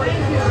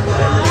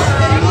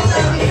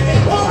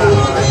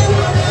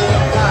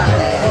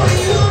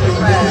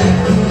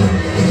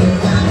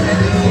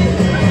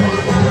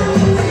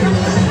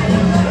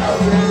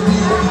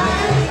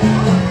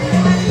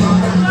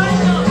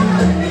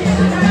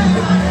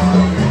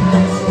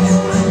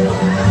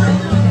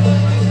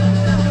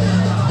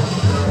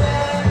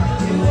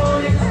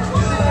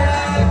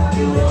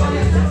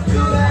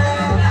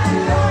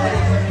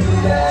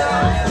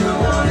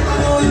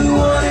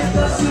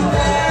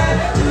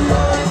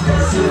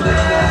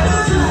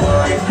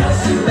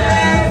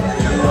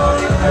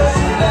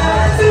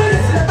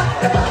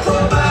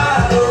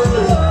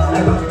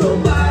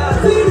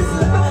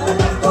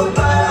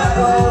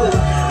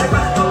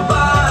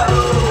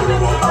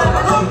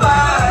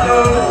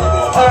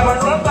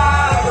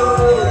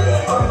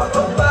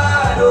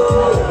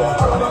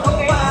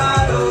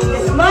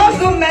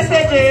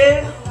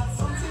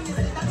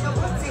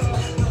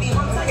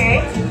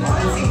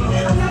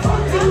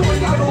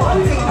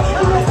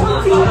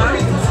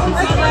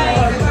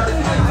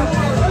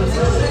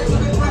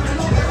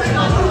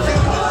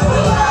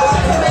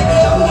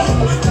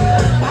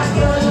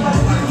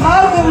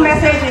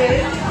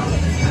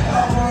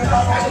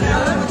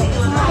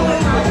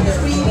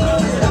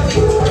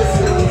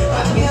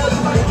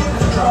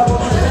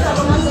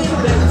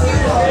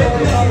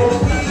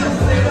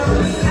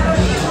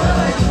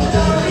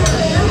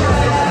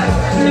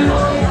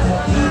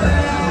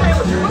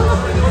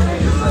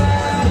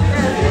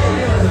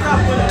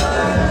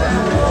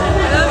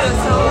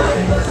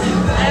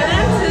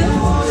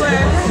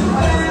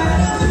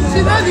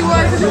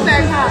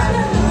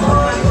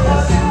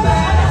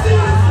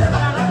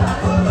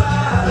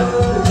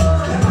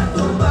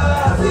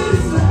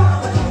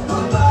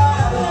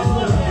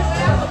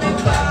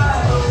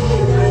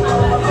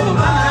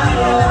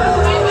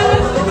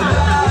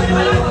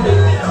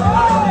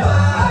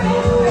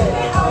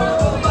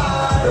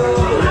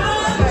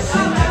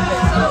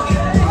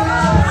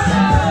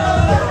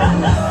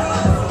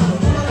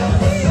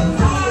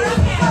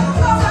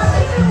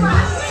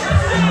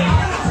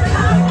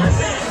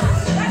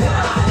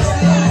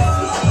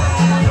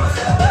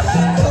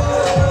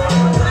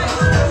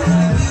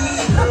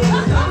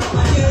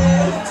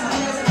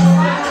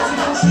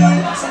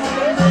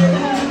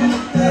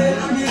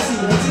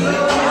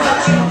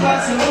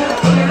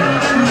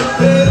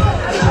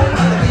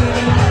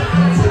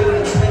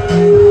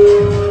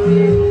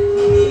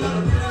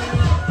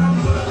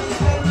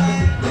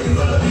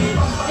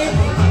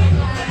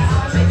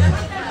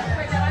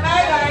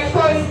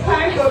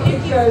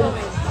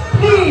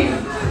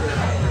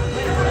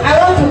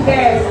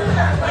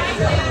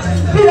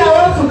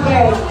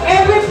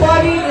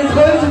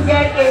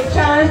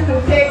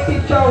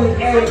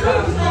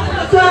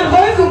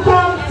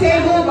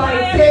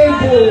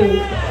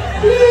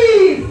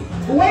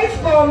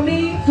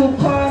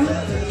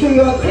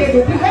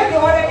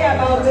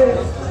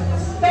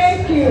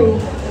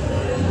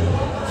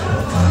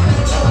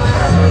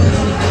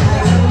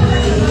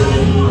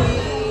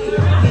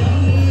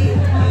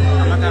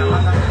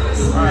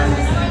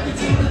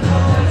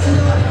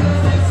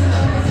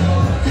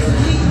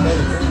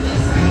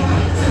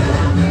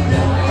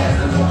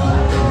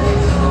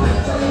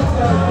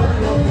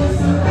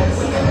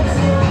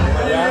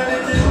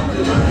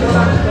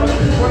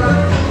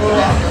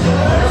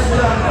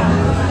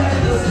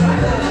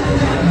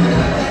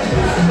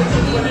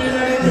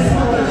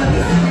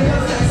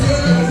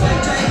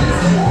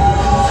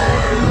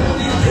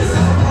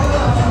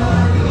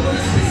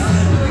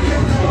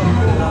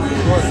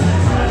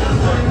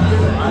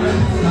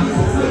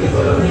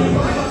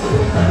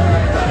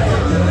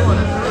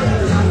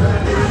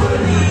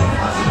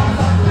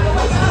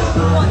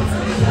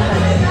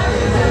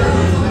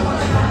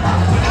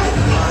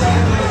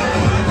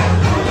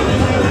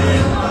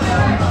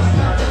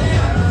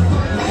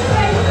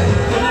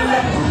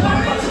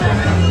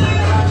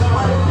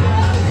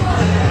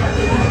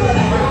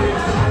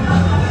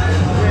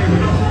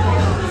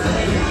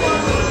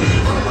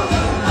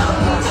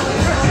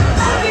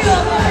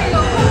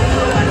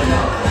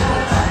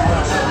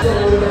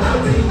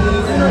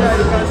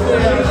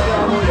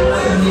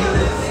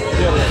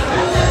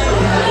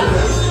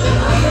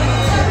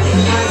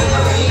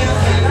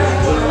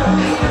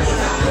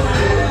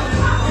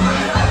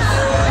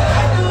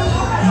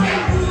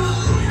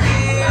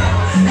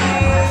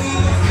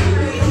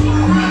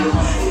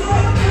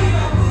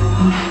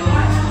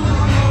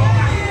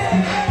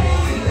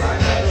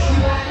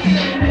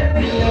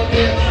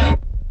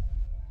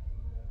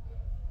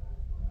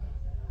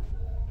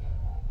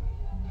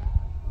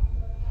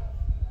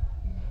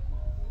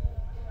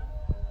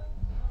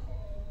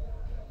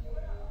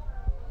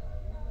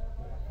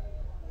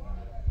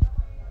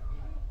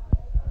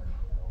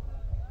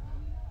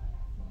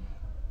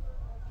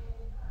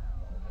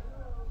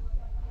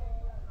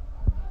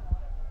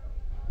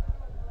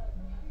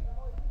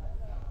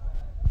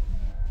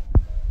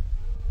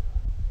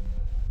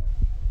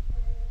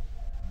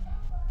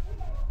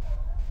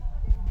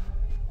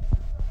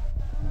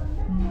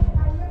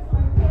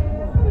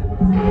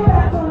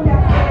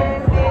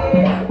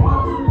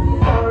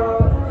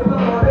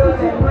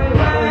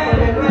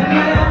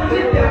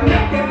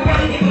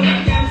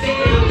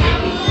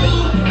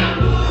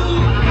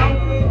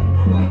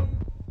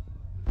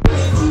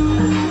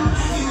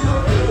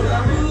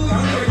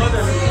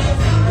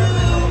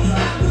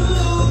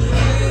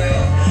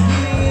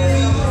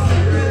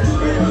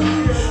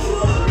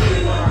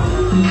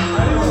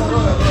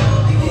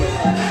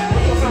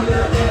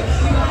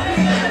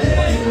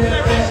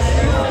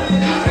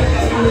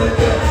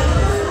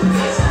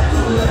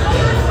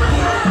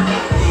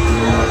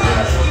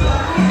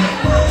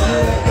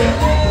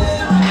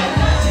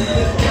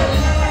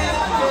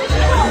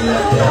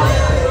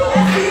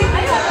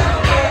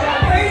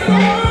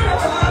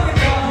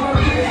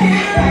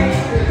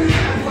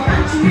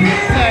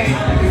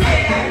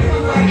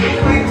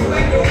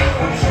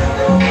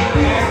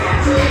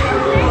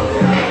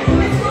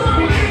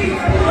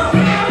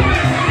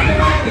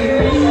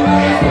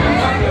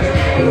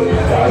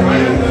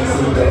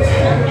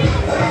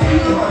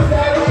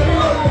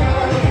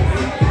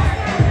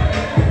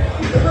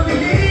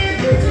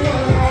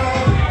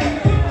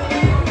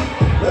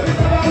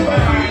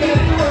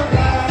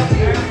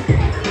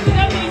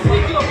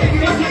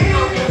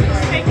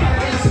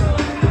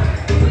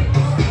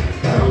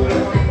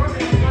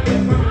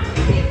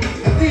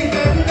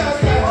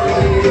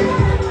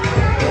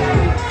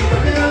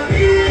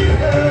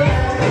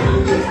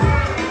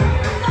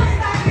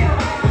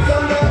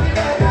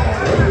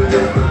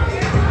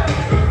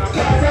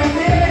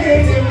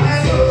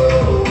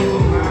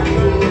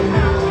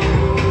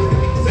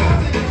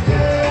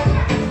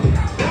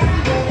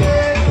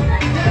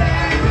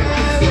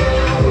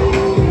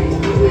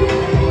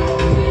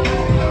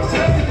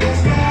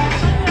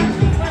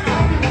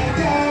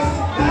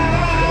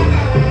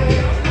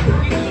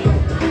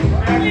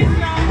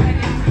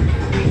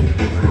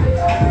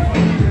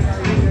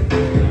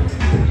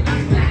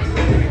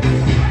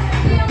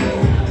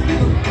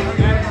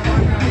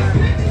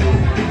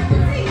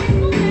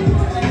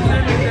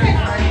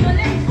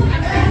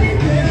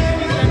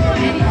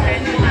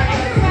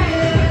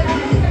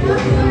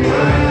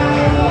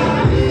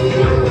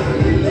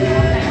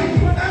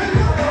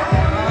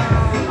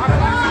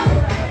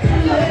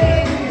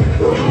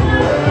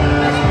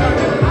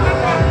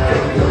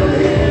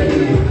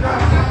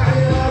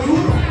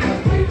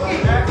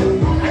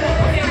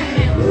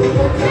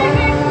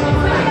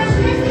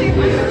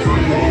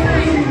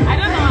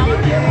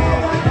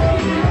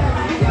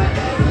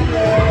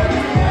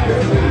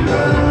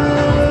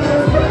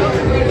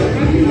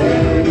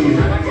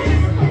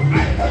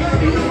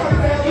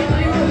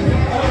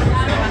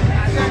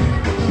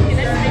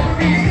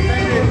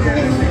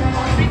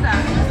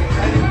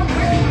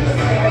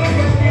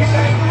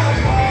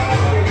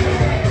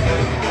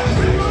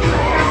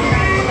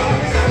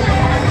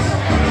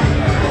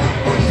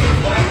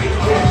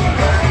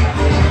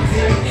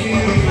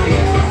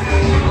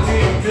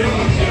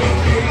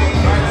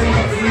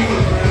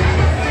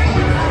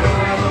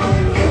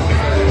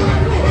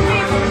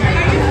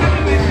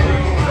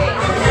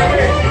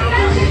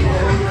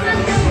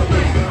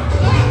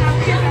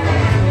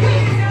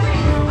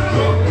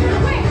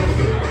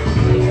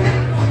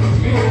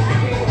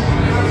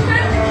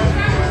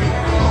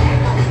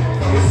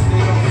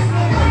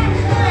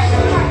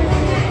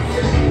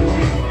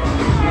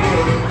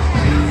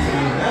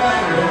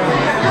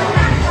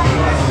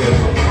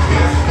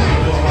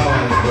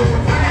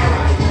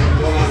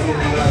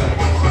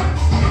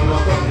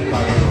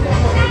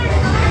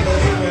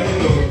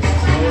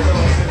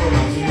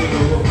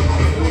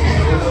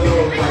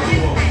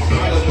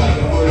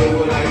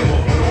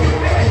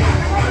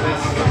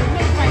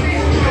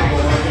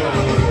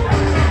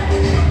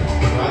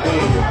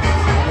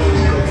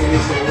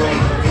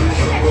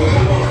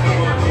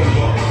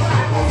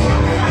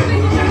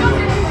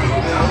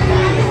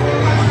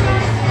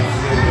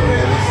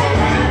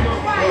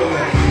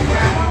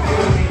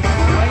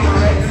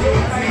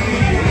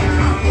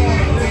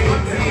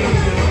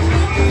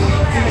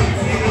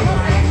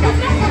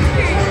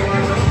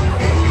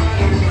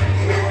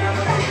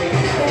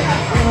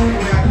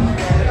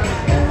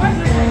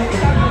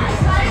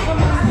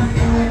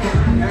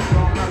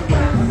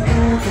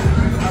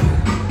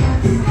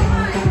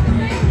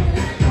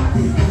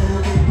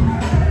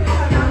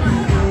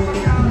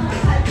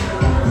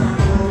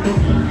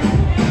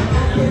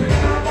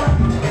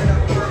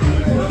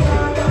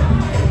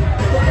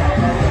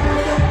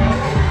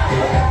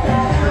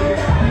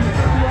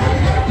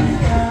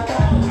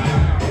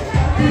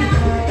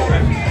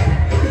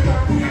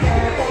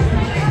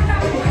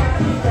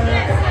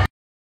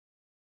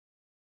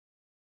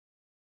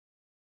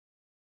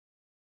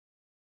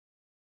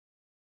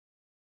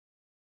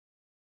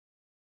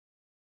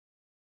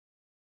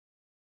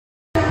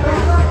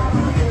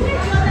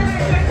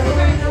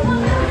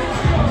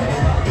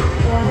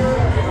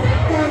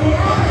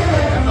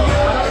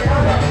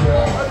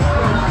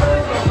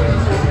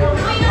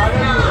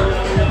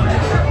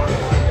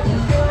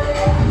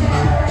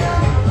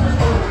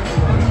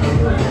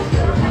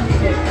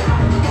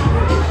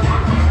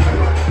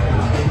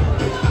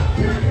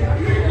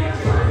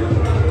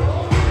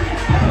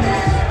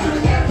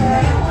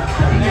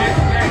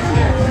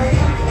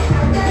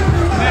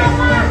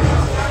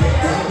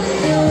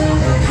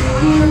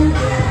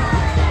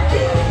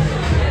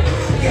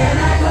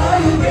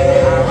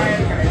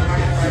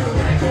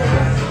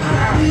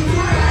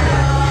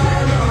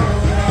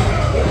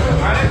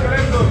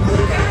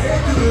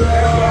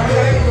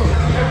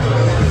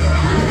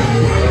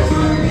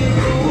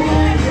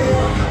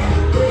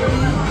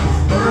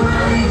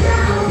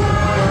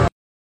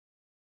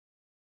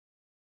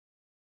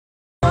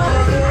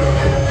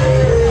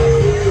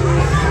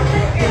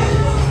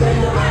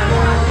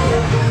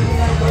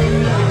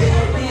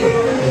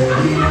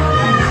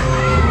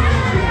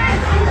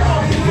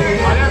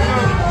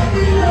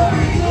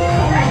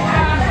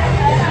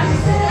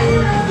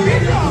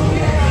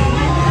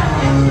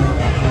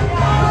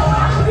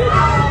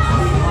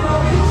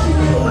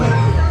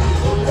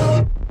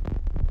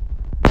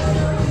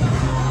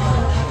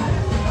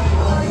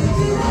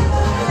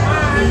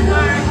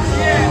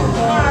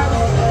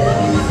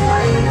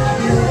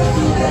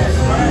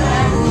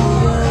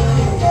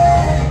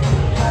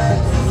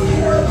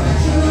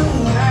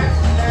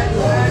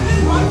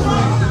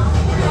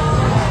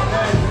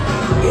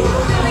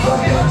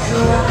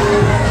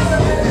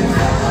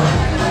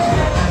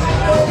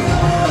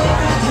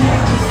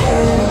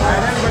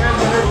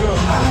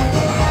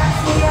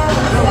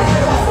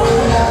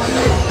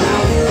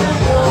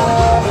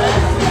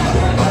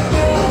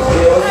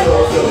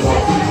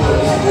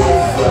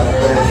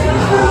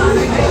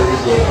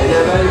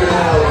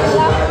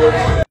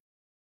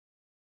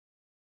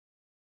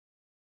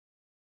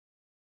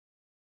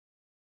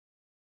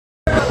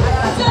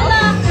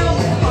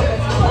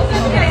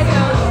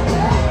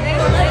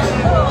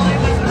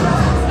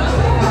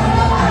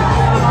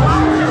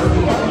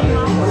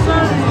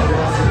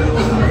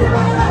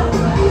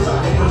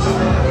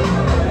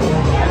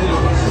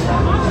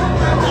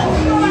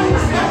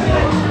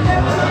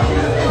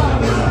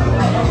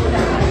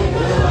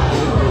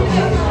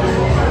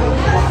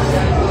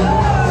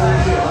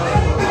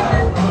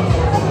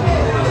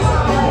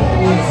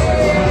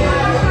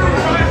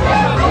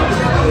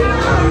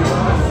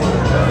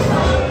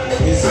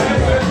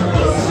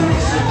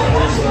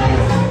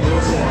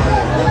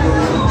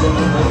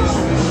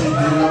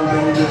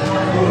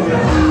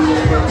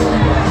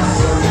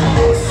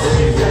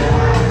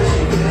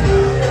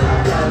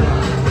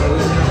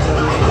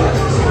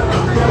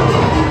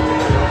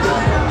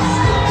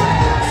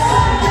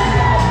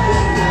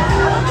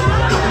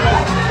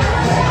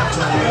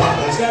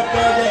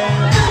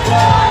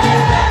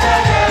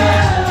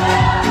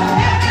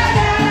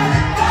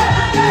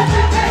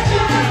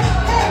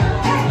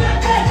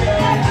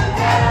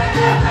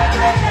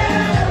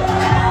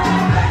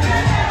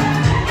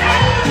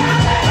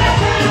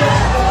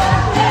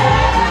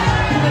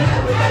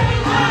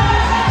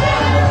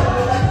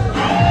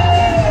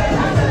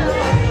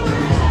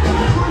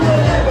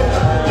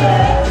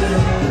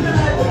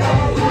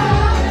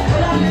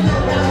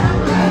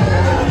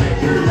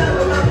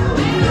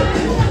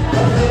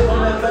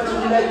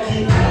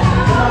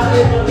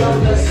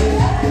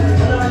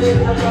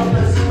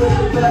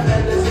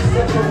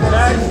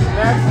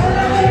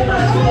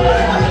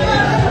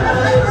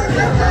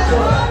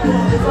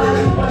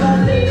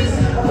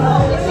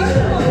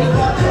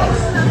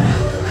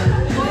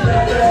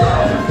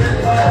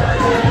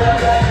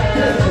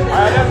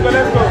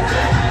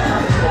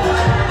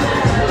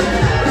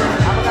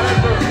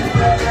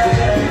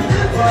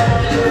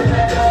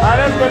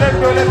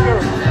 Are you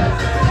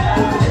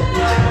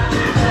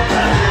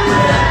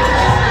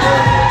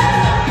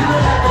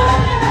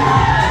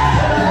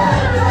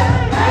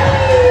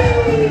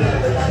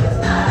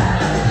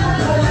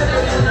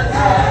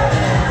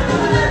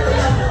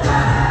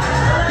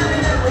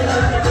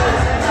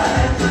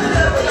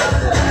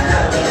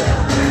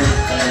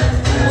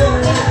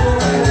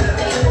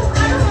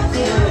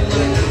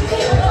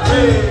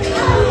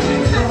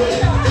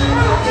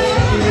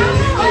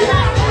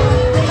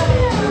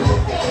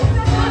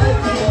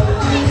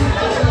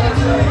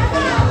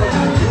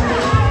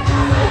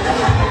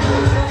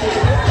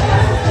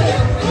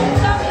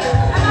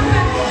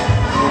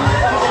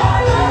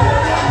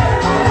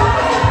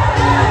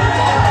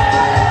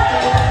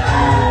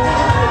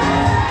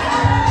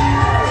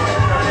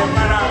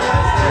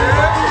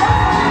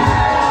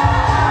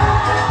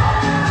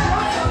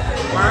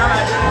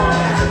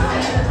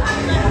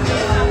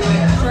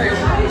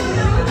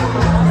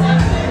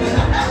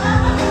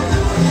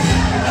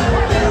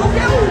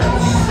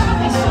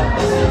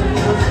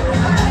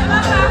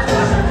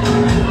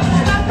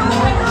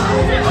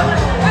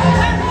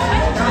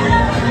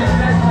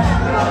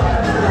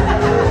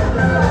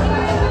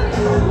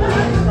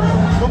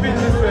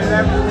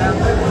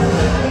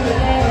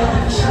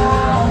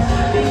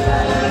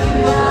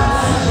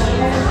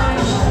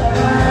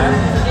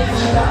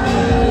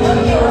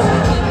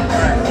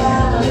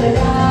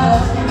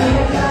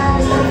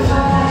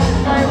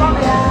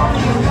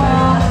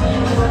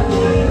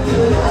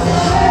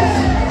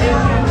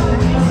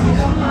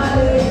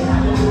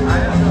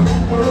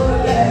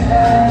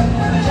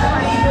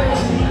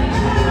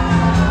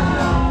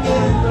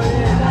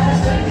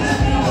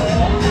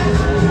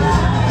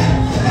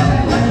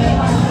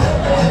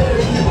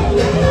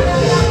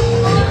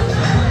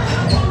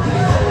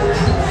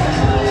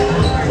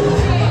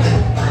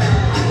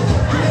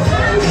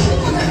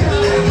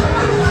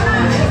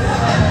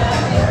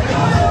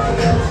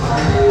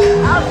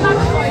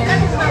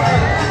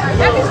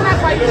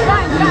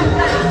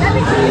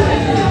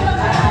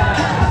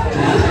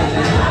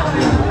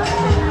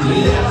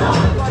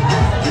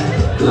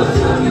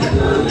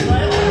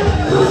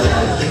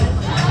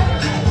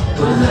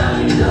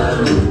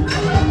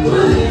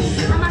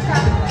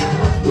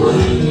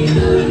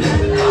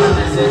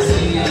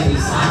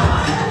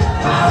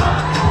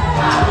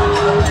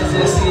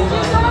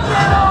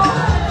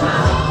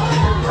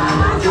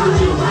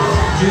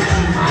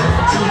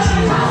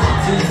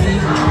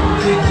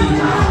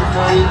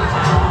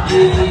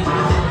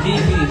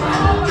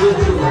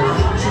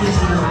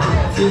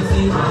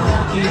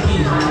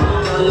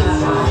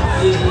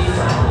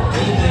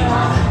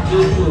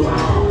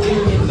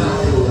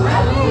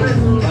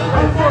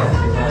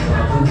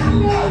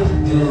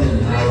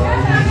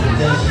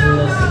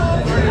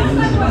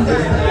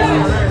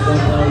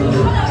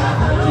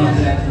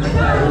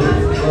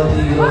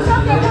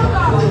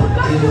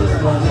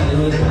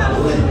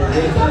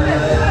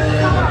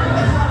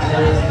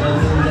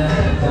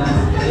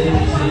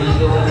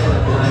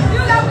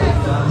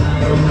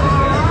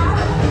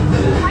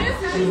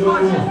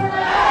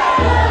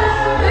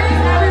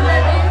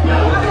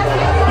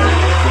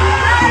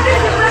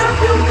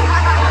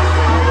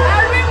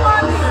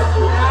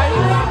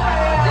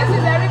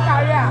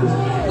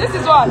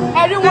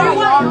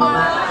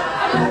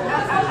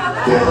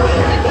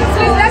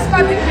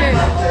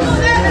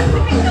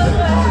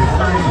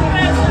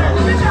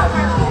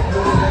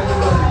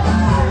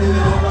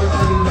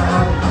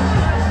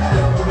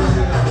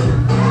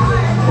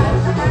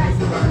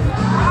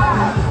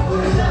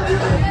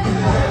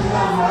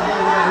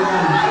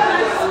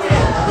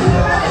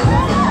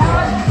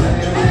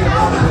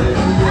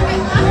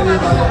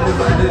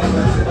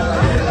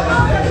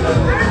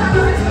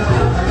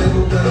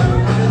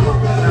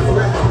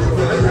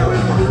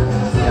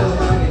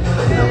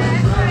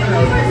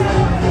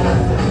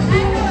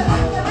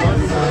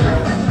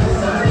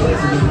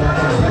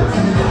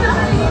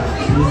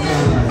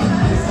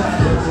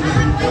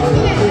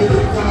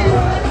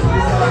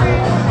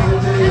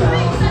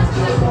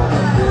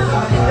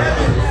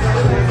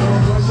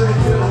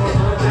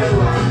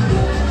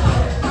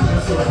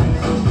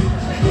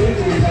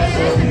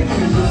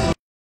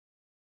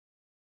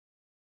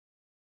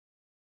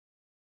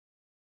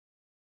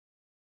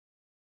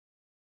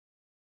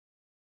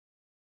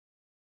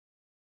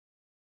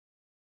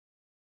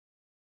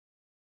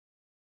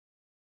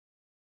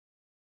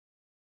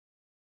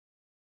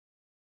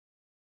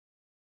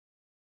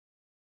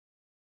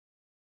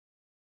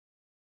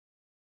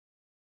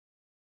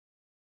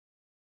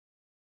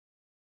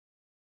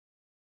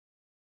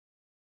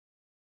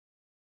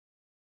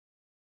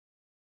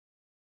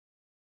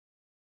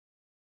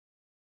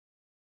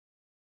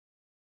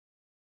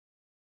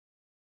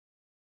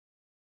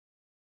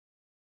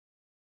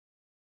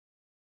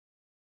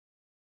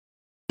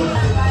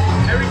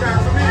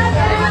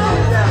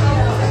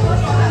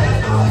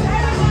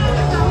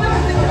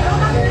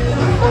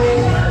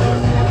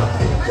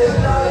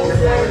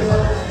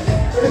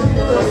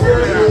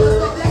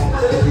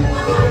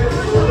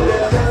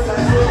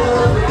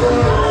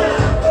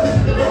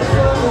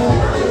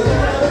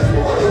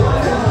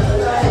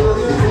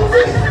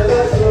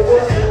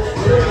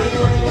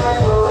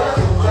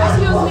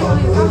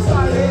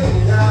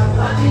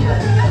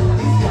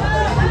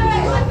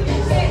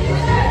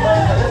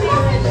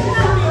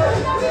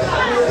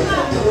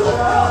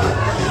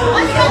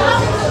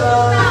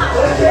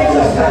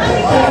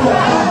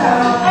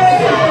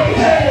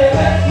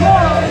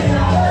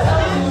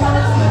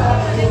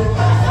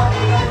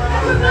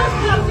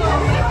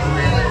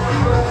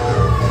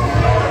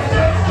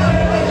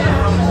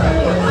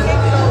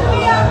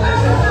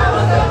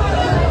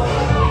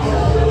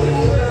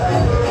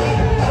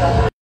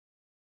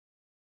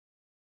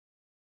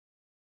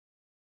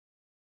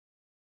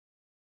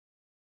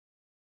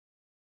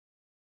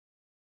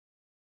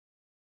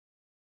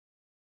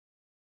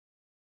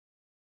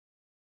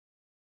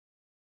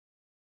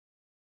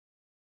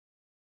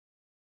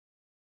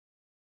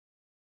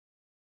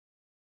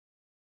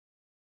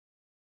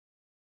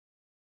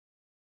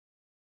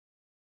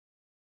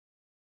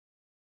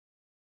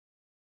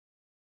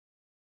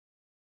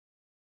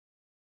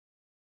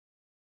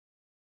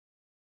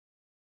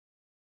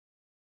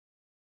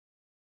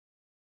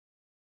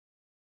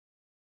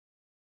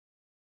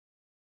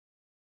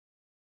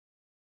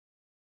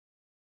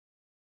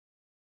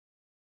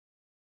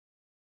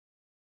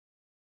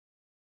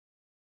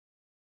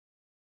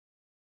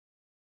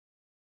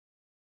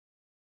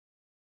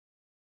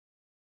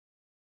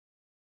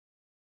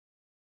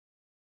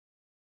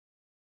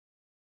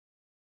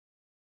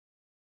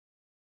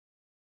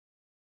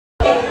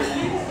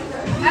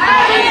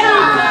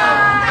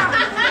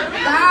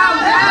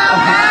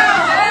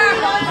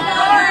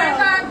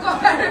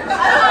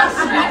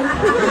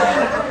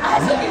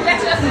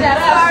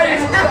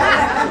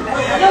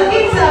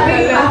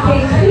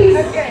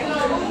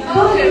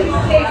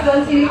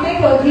Until you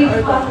take your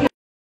gift back.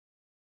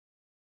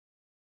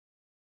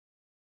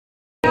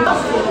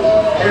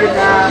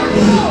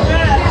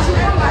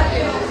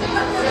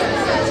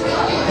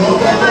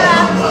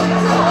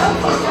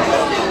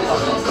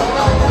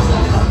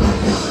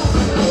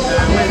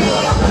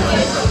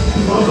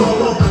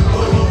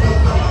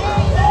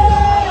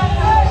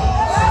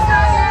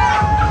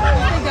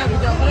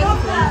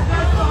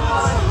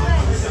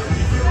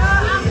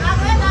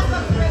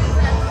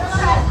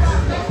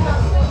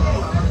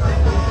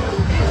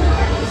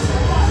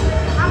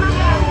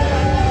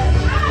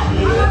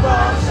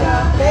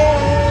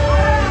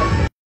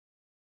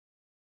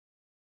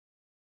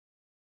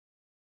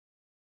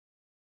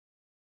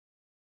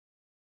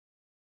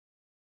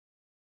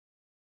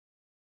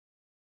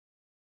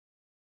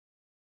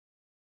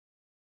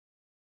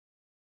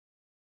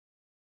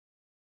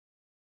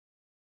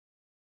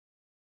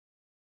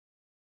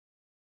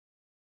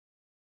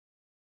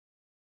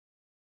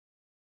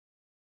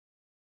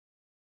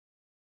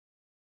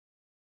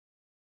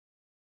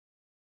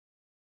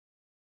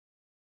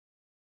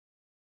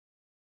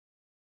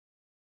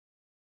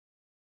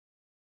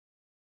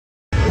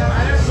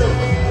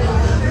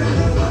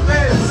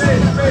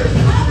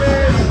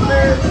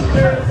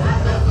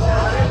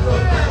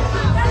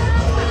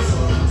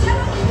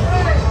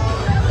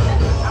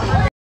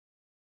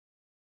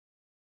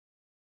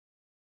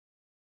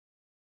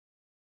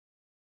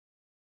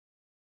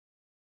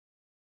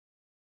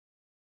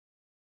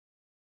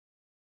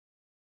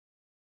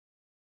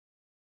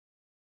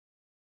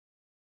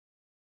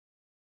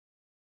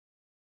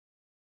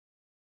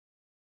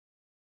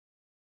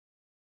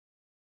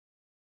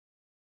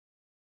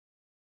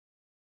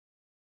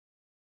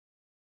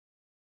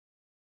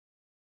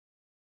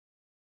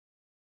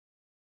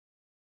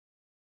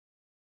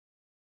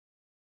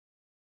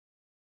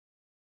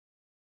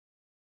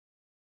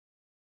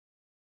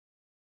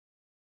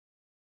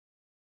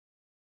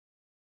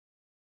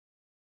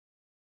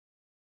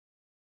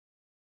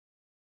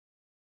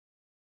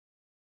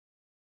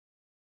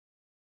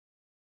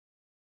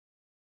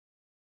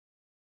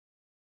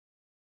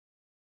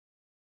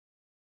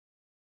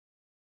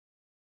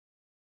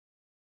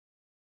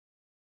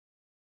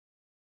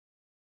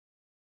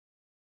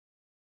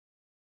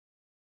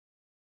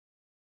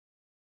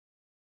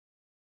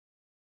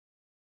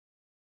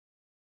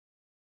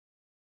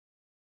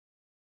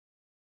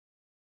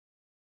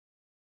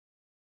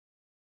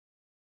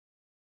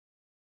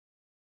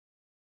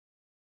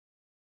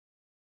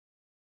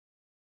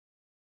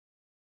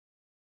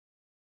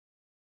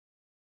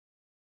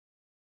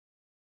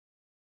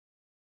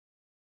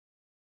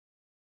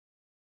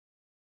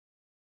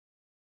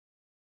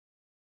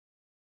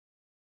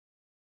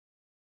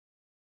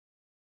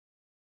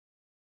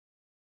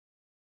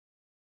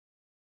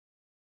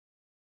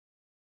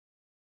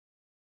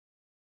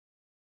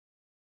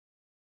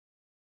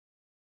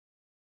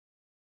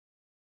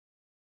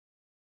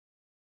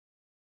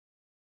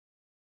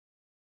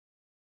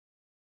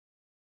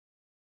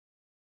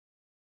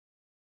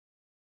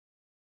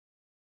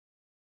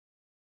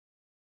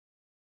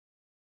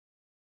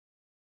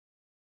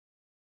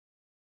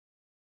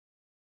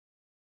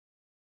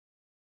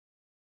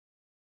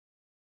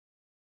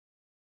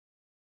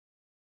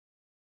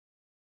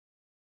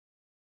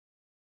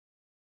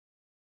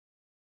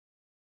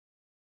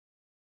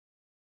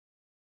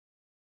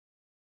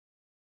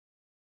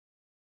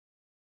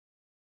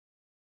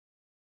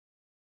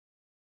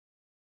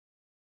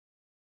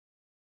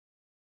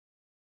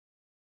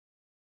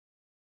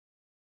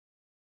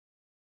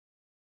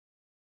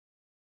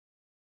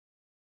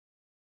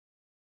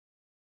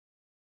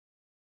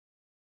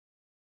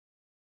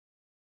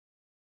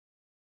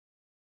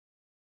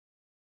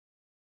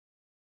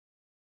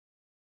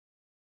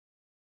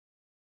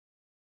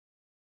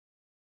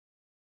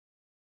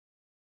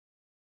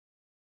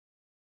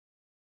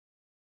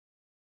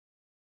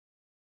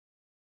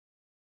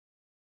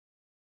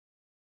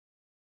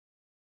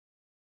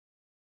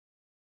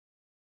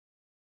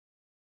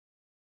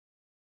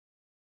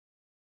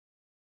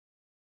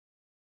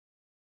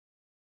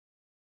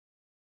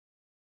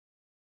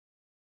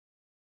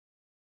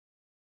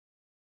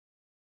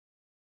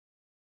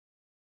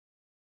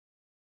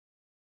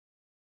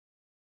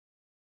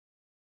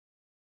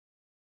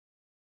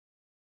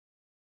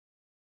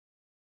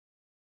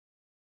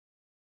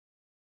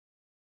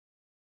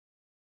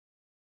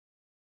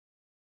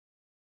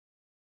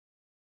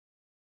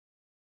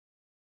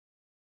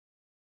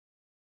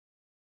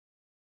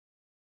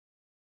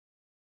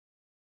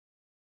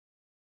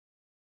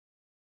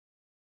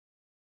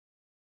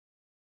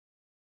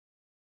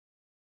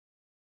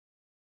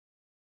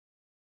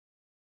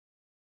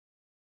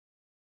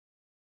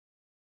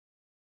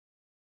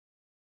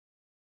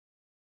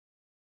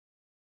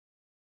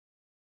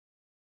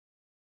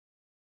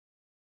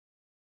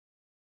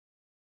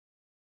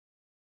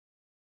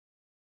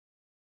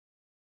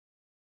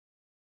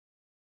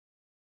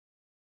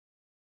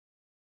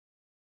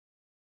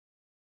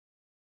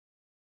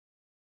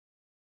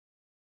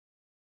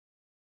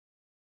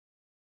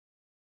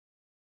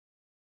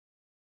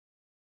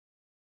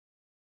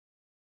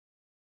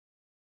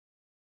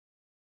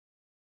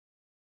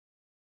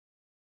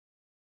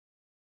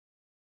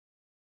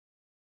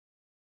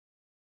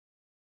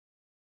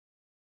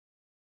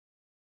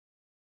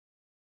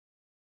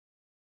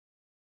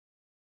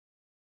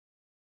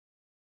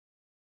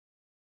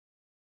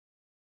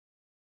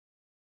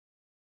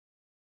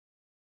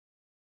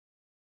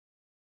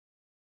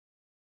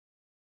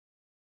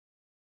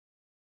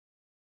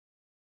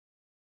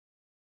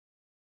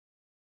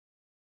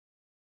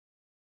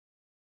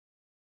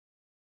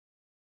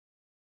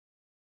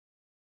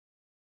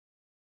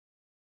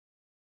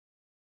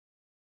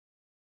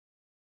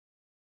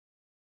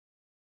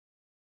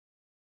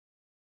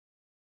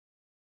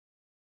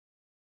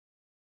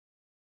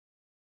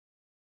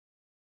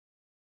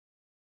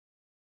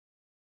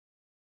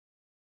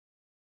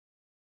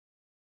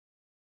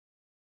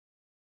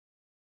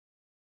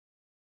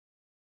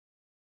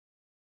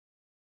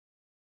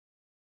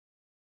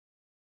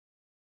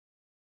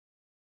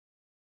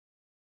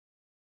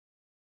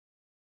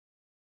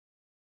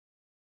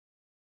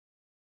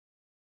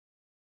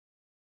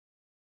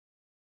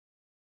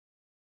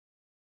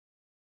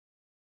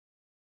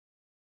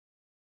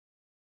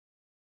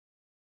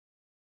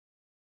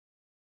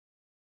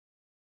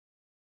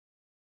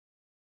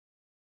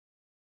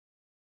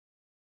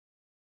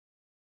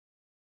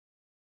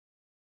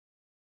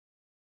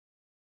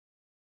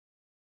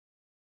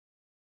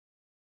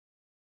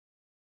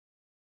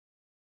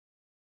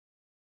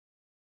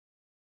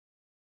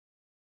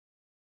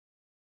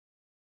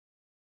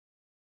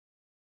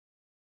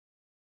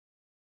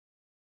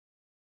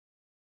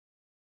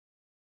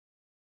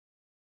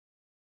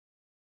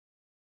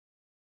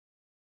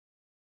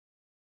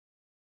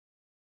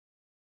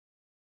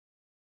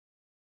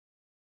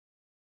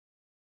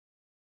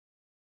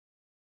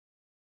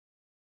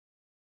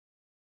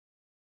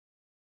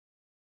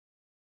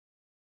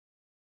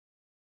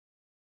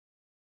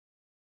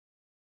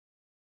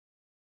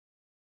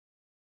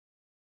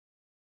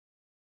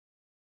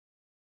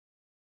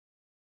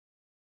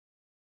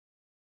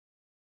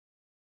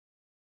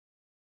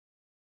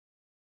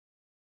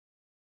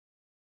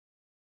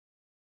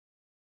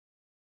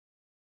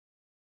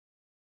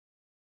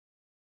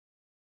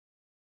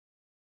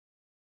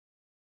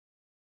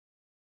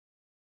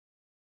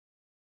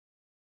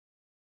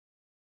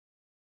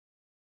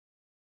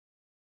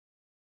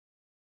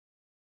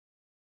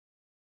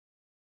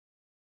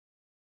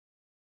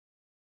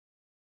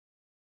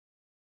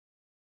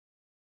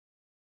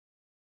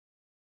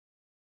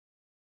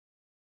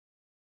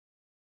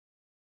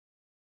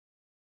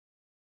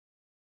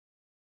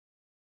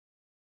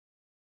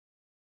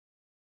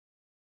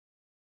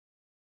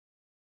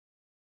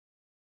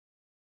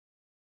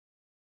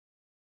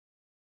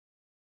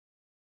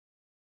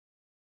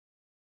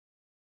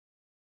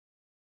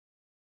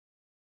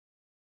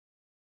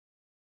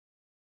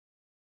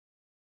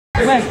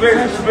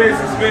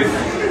 Space.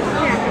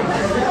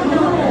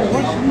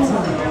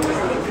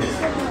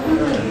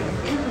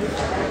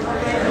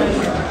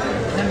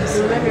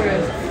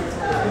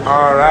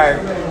 All right.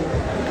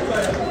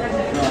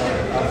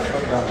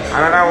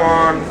 Another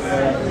one.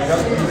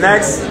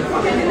 Next.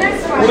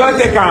 We don't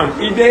take him.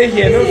 He day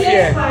here, no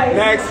fear.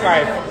 Next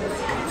 5.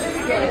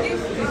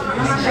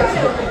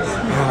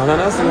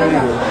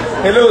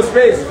 Hello,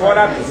 space for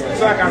that,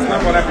 so I can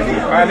snap for that video.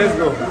 Alright, let's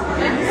go.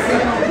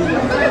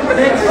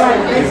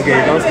 This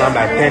game don't snap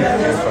like 10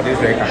 for this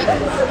record.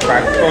 If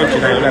I punch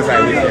you now, you realize I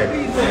wicked.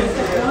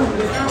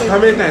 How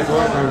many times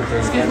what time is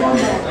this?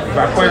 If I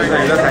punch you now,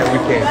 you realize I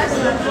wicked.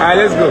 Alright,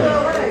 let's go.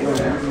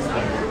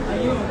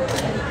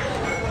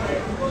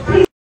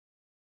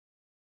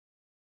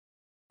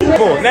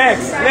 Go,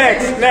 next.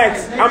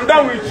 I'm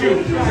done with you.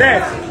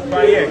 Next.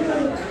 But yeah.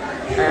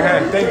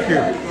 Thank you.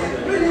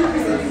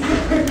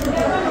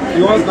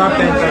 You want snap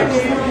 10 times.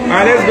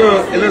 Alright, let's go.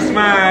 Hello,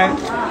 smile.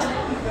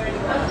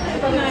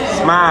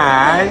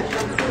 Smile.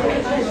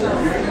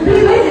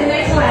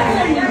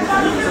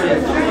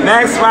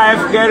 Next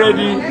 5, get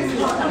ready.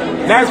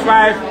 Next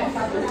 5.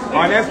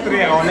 Or next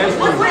 3 or next 2.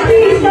 How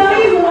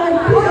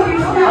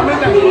many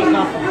times you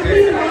snap?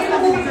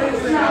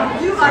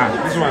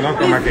 This one don't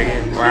come back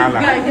again. Voila.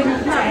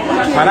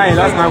 Madam, you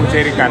lost now with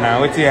Erika now.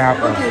 What here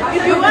happen?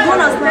 If you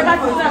want to stay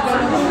back with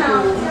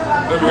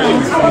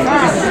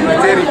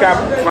Erika.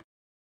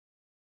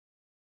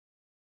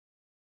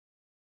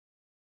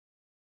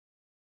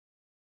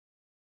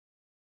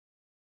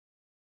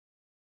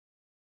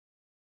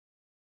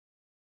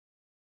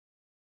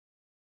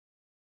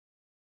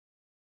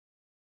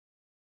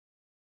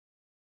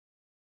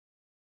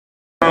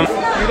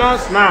 You don't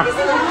snap.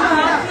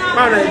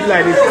 Man, I do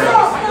like this.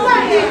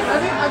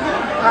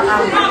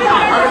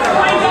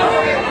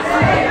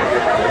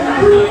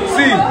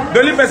 See, the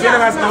only person who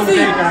never snaps is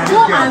Erika. Go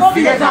and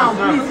sit down,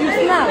 please. You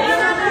snap.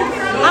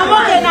 I'm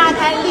okay now. I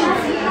can leave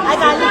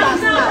and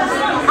snap.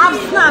 I've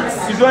snapped.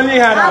 It's only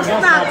her that I've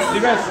don't snap. The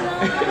best.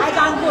 I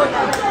can go.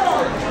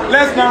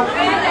 Let's now.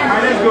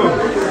 Alright, let's go.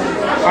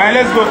 Alright,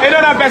 let's go. Any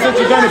other person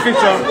to join the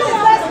picture?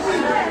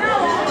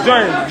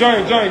 Join.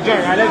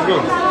 Alright, let's go.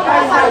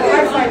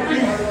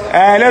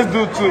 Let's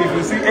do 2. If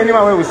you see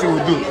anyone where we see, we'll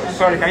do.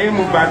 Sorry, can you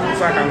move back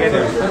so I can get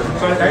them?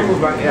 Sorry, can you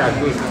move back? Yeah,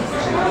 good.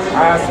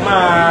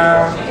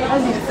 Smile.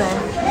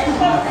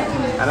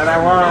 Another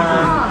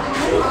one.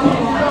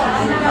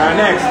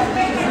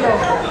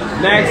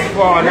 Next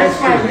 4, next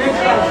 2.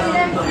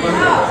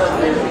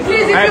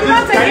 Please, if you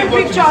can't take a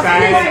picture,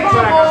 please so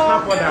I can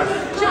snap for that.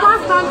 She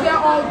can't stand there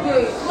all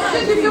day.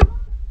 Please, if you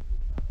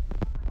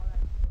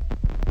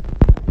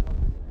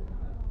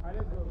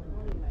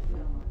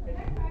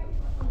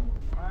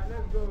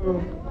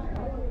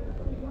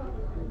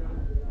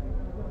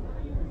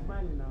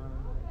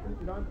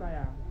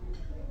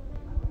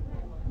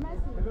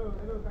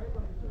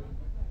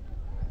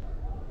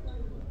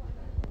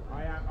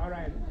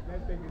Alright,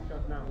 let's take this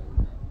shot now.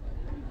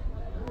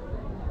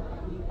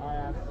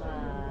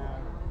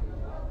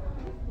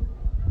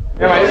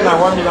 Yeah, this is my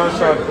 1 million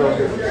shot. So.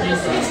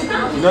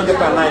 You don't get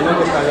that now, you don't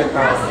get that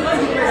later.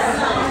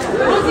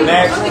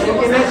 Next.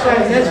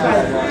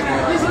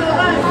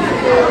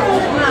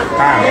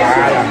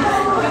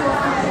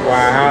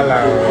 Wahala.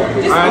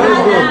 Alright,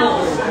 let's go.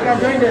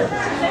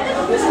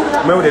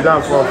 Maybe they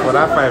down for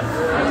that 5.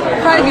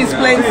 5 is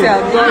plenty.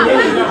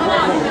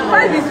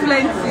 5 is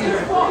plenty.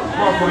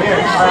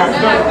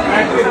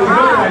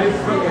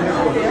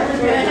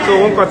 So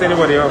won't cut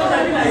anybody off.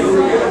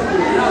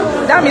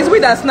 That means we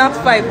that snapped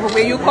 5,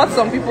 but you cut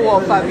some people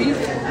off, Fabi.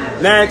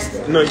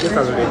 Next, no, just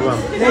as they do.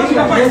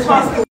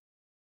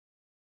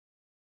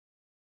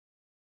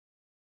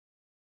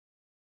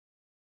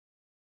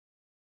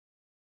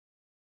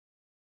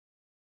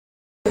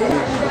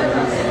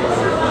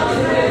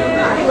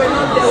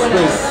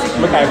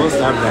 Look, I will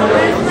snap now.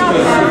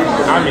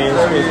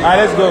 Alright,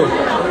 let's go.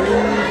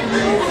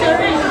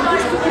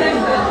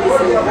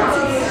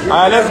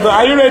 Alright, let's go.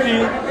 Are you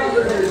ready?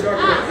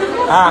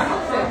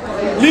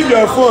 Leave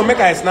your phone, make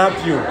I snap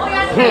you.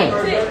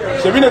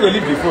 Should we not go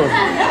leave the phone?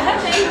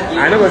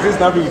 I know what to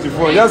snap you with your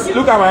phone. Just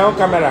look at my own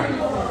camera.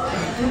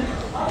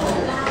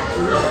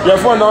 Your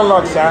phone don't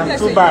lock, sir.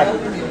 Too bad.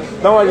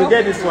 Don't worry, you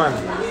get this one.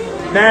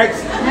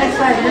 Next. Next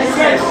one.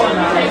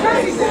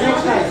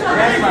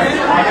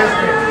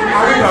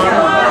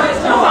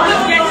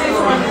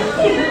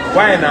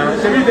 Why now?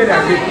 Should we do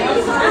that good?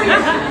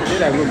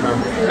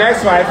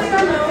 Next 5.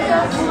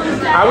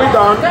 Are we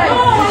done?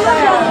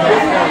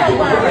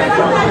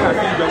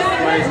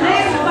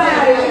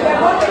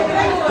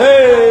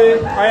 Hey,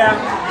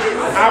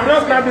 I've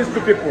not snapped these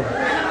 2 people,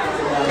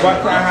 but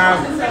I have.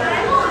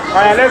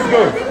 Let's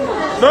go.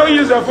 Don't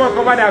use your phone,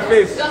 cover their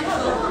face.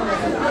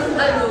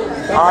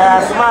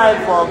 Smile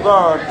for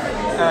God.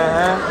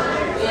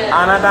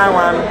 Another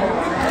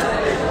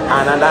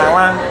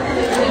one.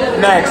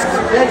 Next.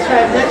 Next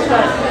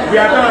one. We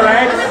are done,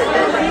 right?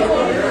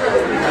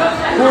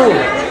 Cool.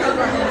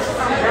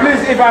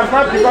 Please, if I'm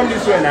not to come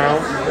this way now,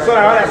 so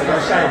that others can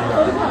shine.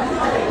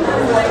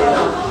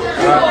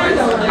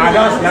 I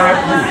don't snap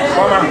you.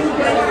 Come on.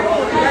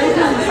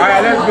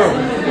 Alright, let's go.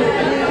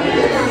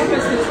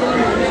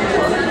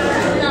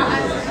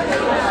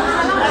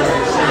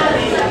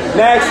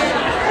 Next.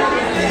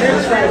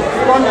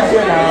 Come this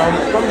way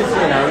now. Come this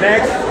way now.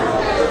 Next.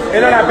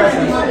 Another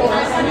person.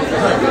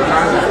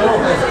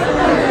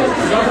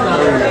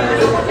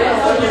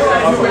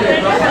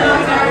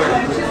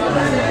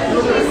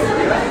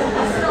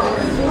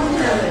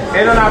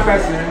 Another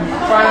person.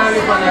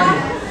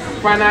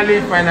 Finally.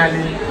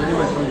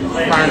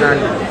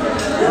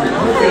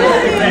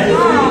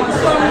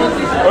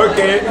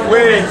 Okay,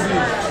 wait.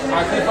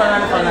 I say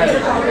finally.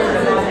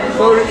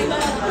 Sorry.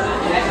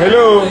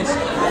 Hello.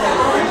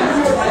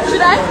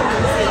 Should I?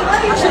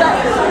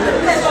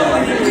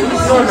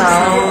 So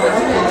now.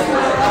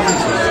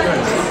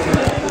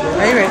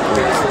 Are you ready?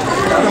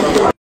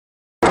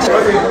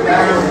 Okay.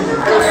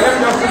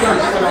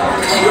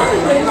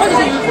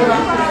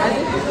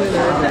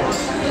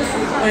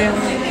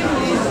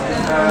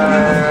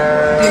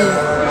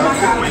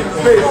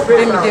 Space.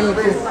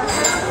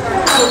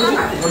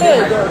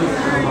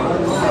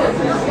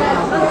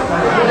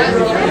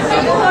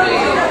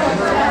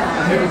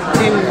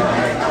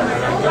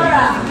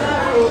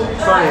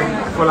 Sorry,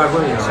 for la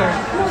going. Sure.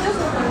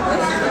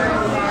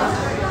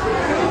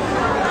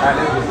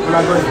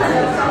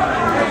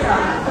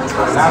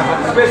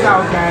 Space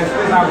out, guys.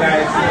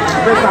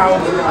 Space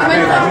out.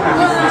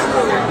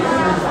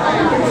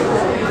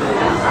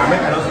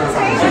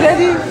 She's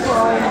ready to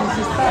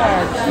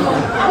start.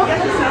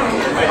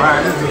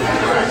 Alright, let's go.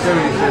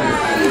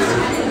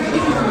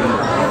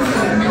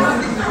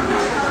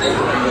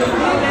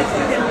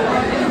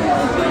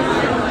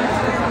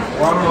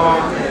 One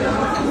more.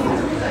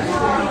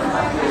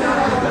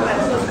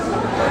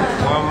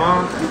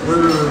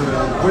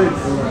 Wait.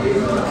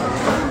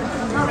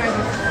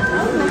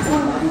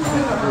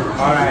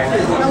 Alright.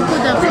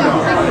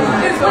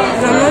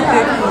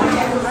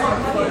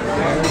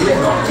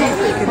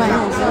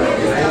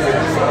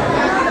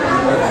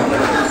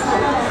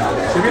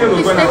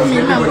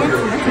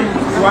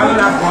 Swallow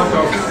that part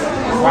of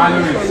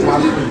swallow it.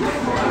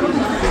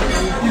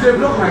 You dey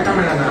block my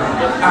camera now.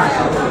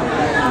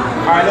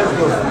 Alright, let's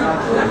go.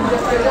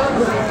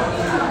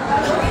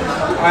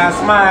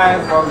 Smile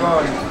for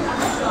God.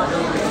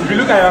 If you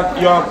look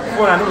at your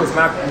phone, I know to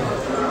snap you.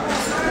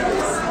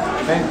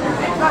 Thank you.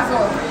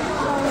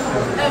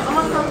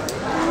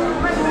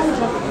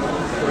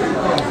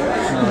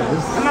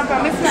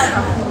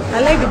 I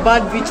like the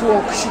bad bitch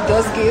walk she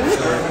just gave.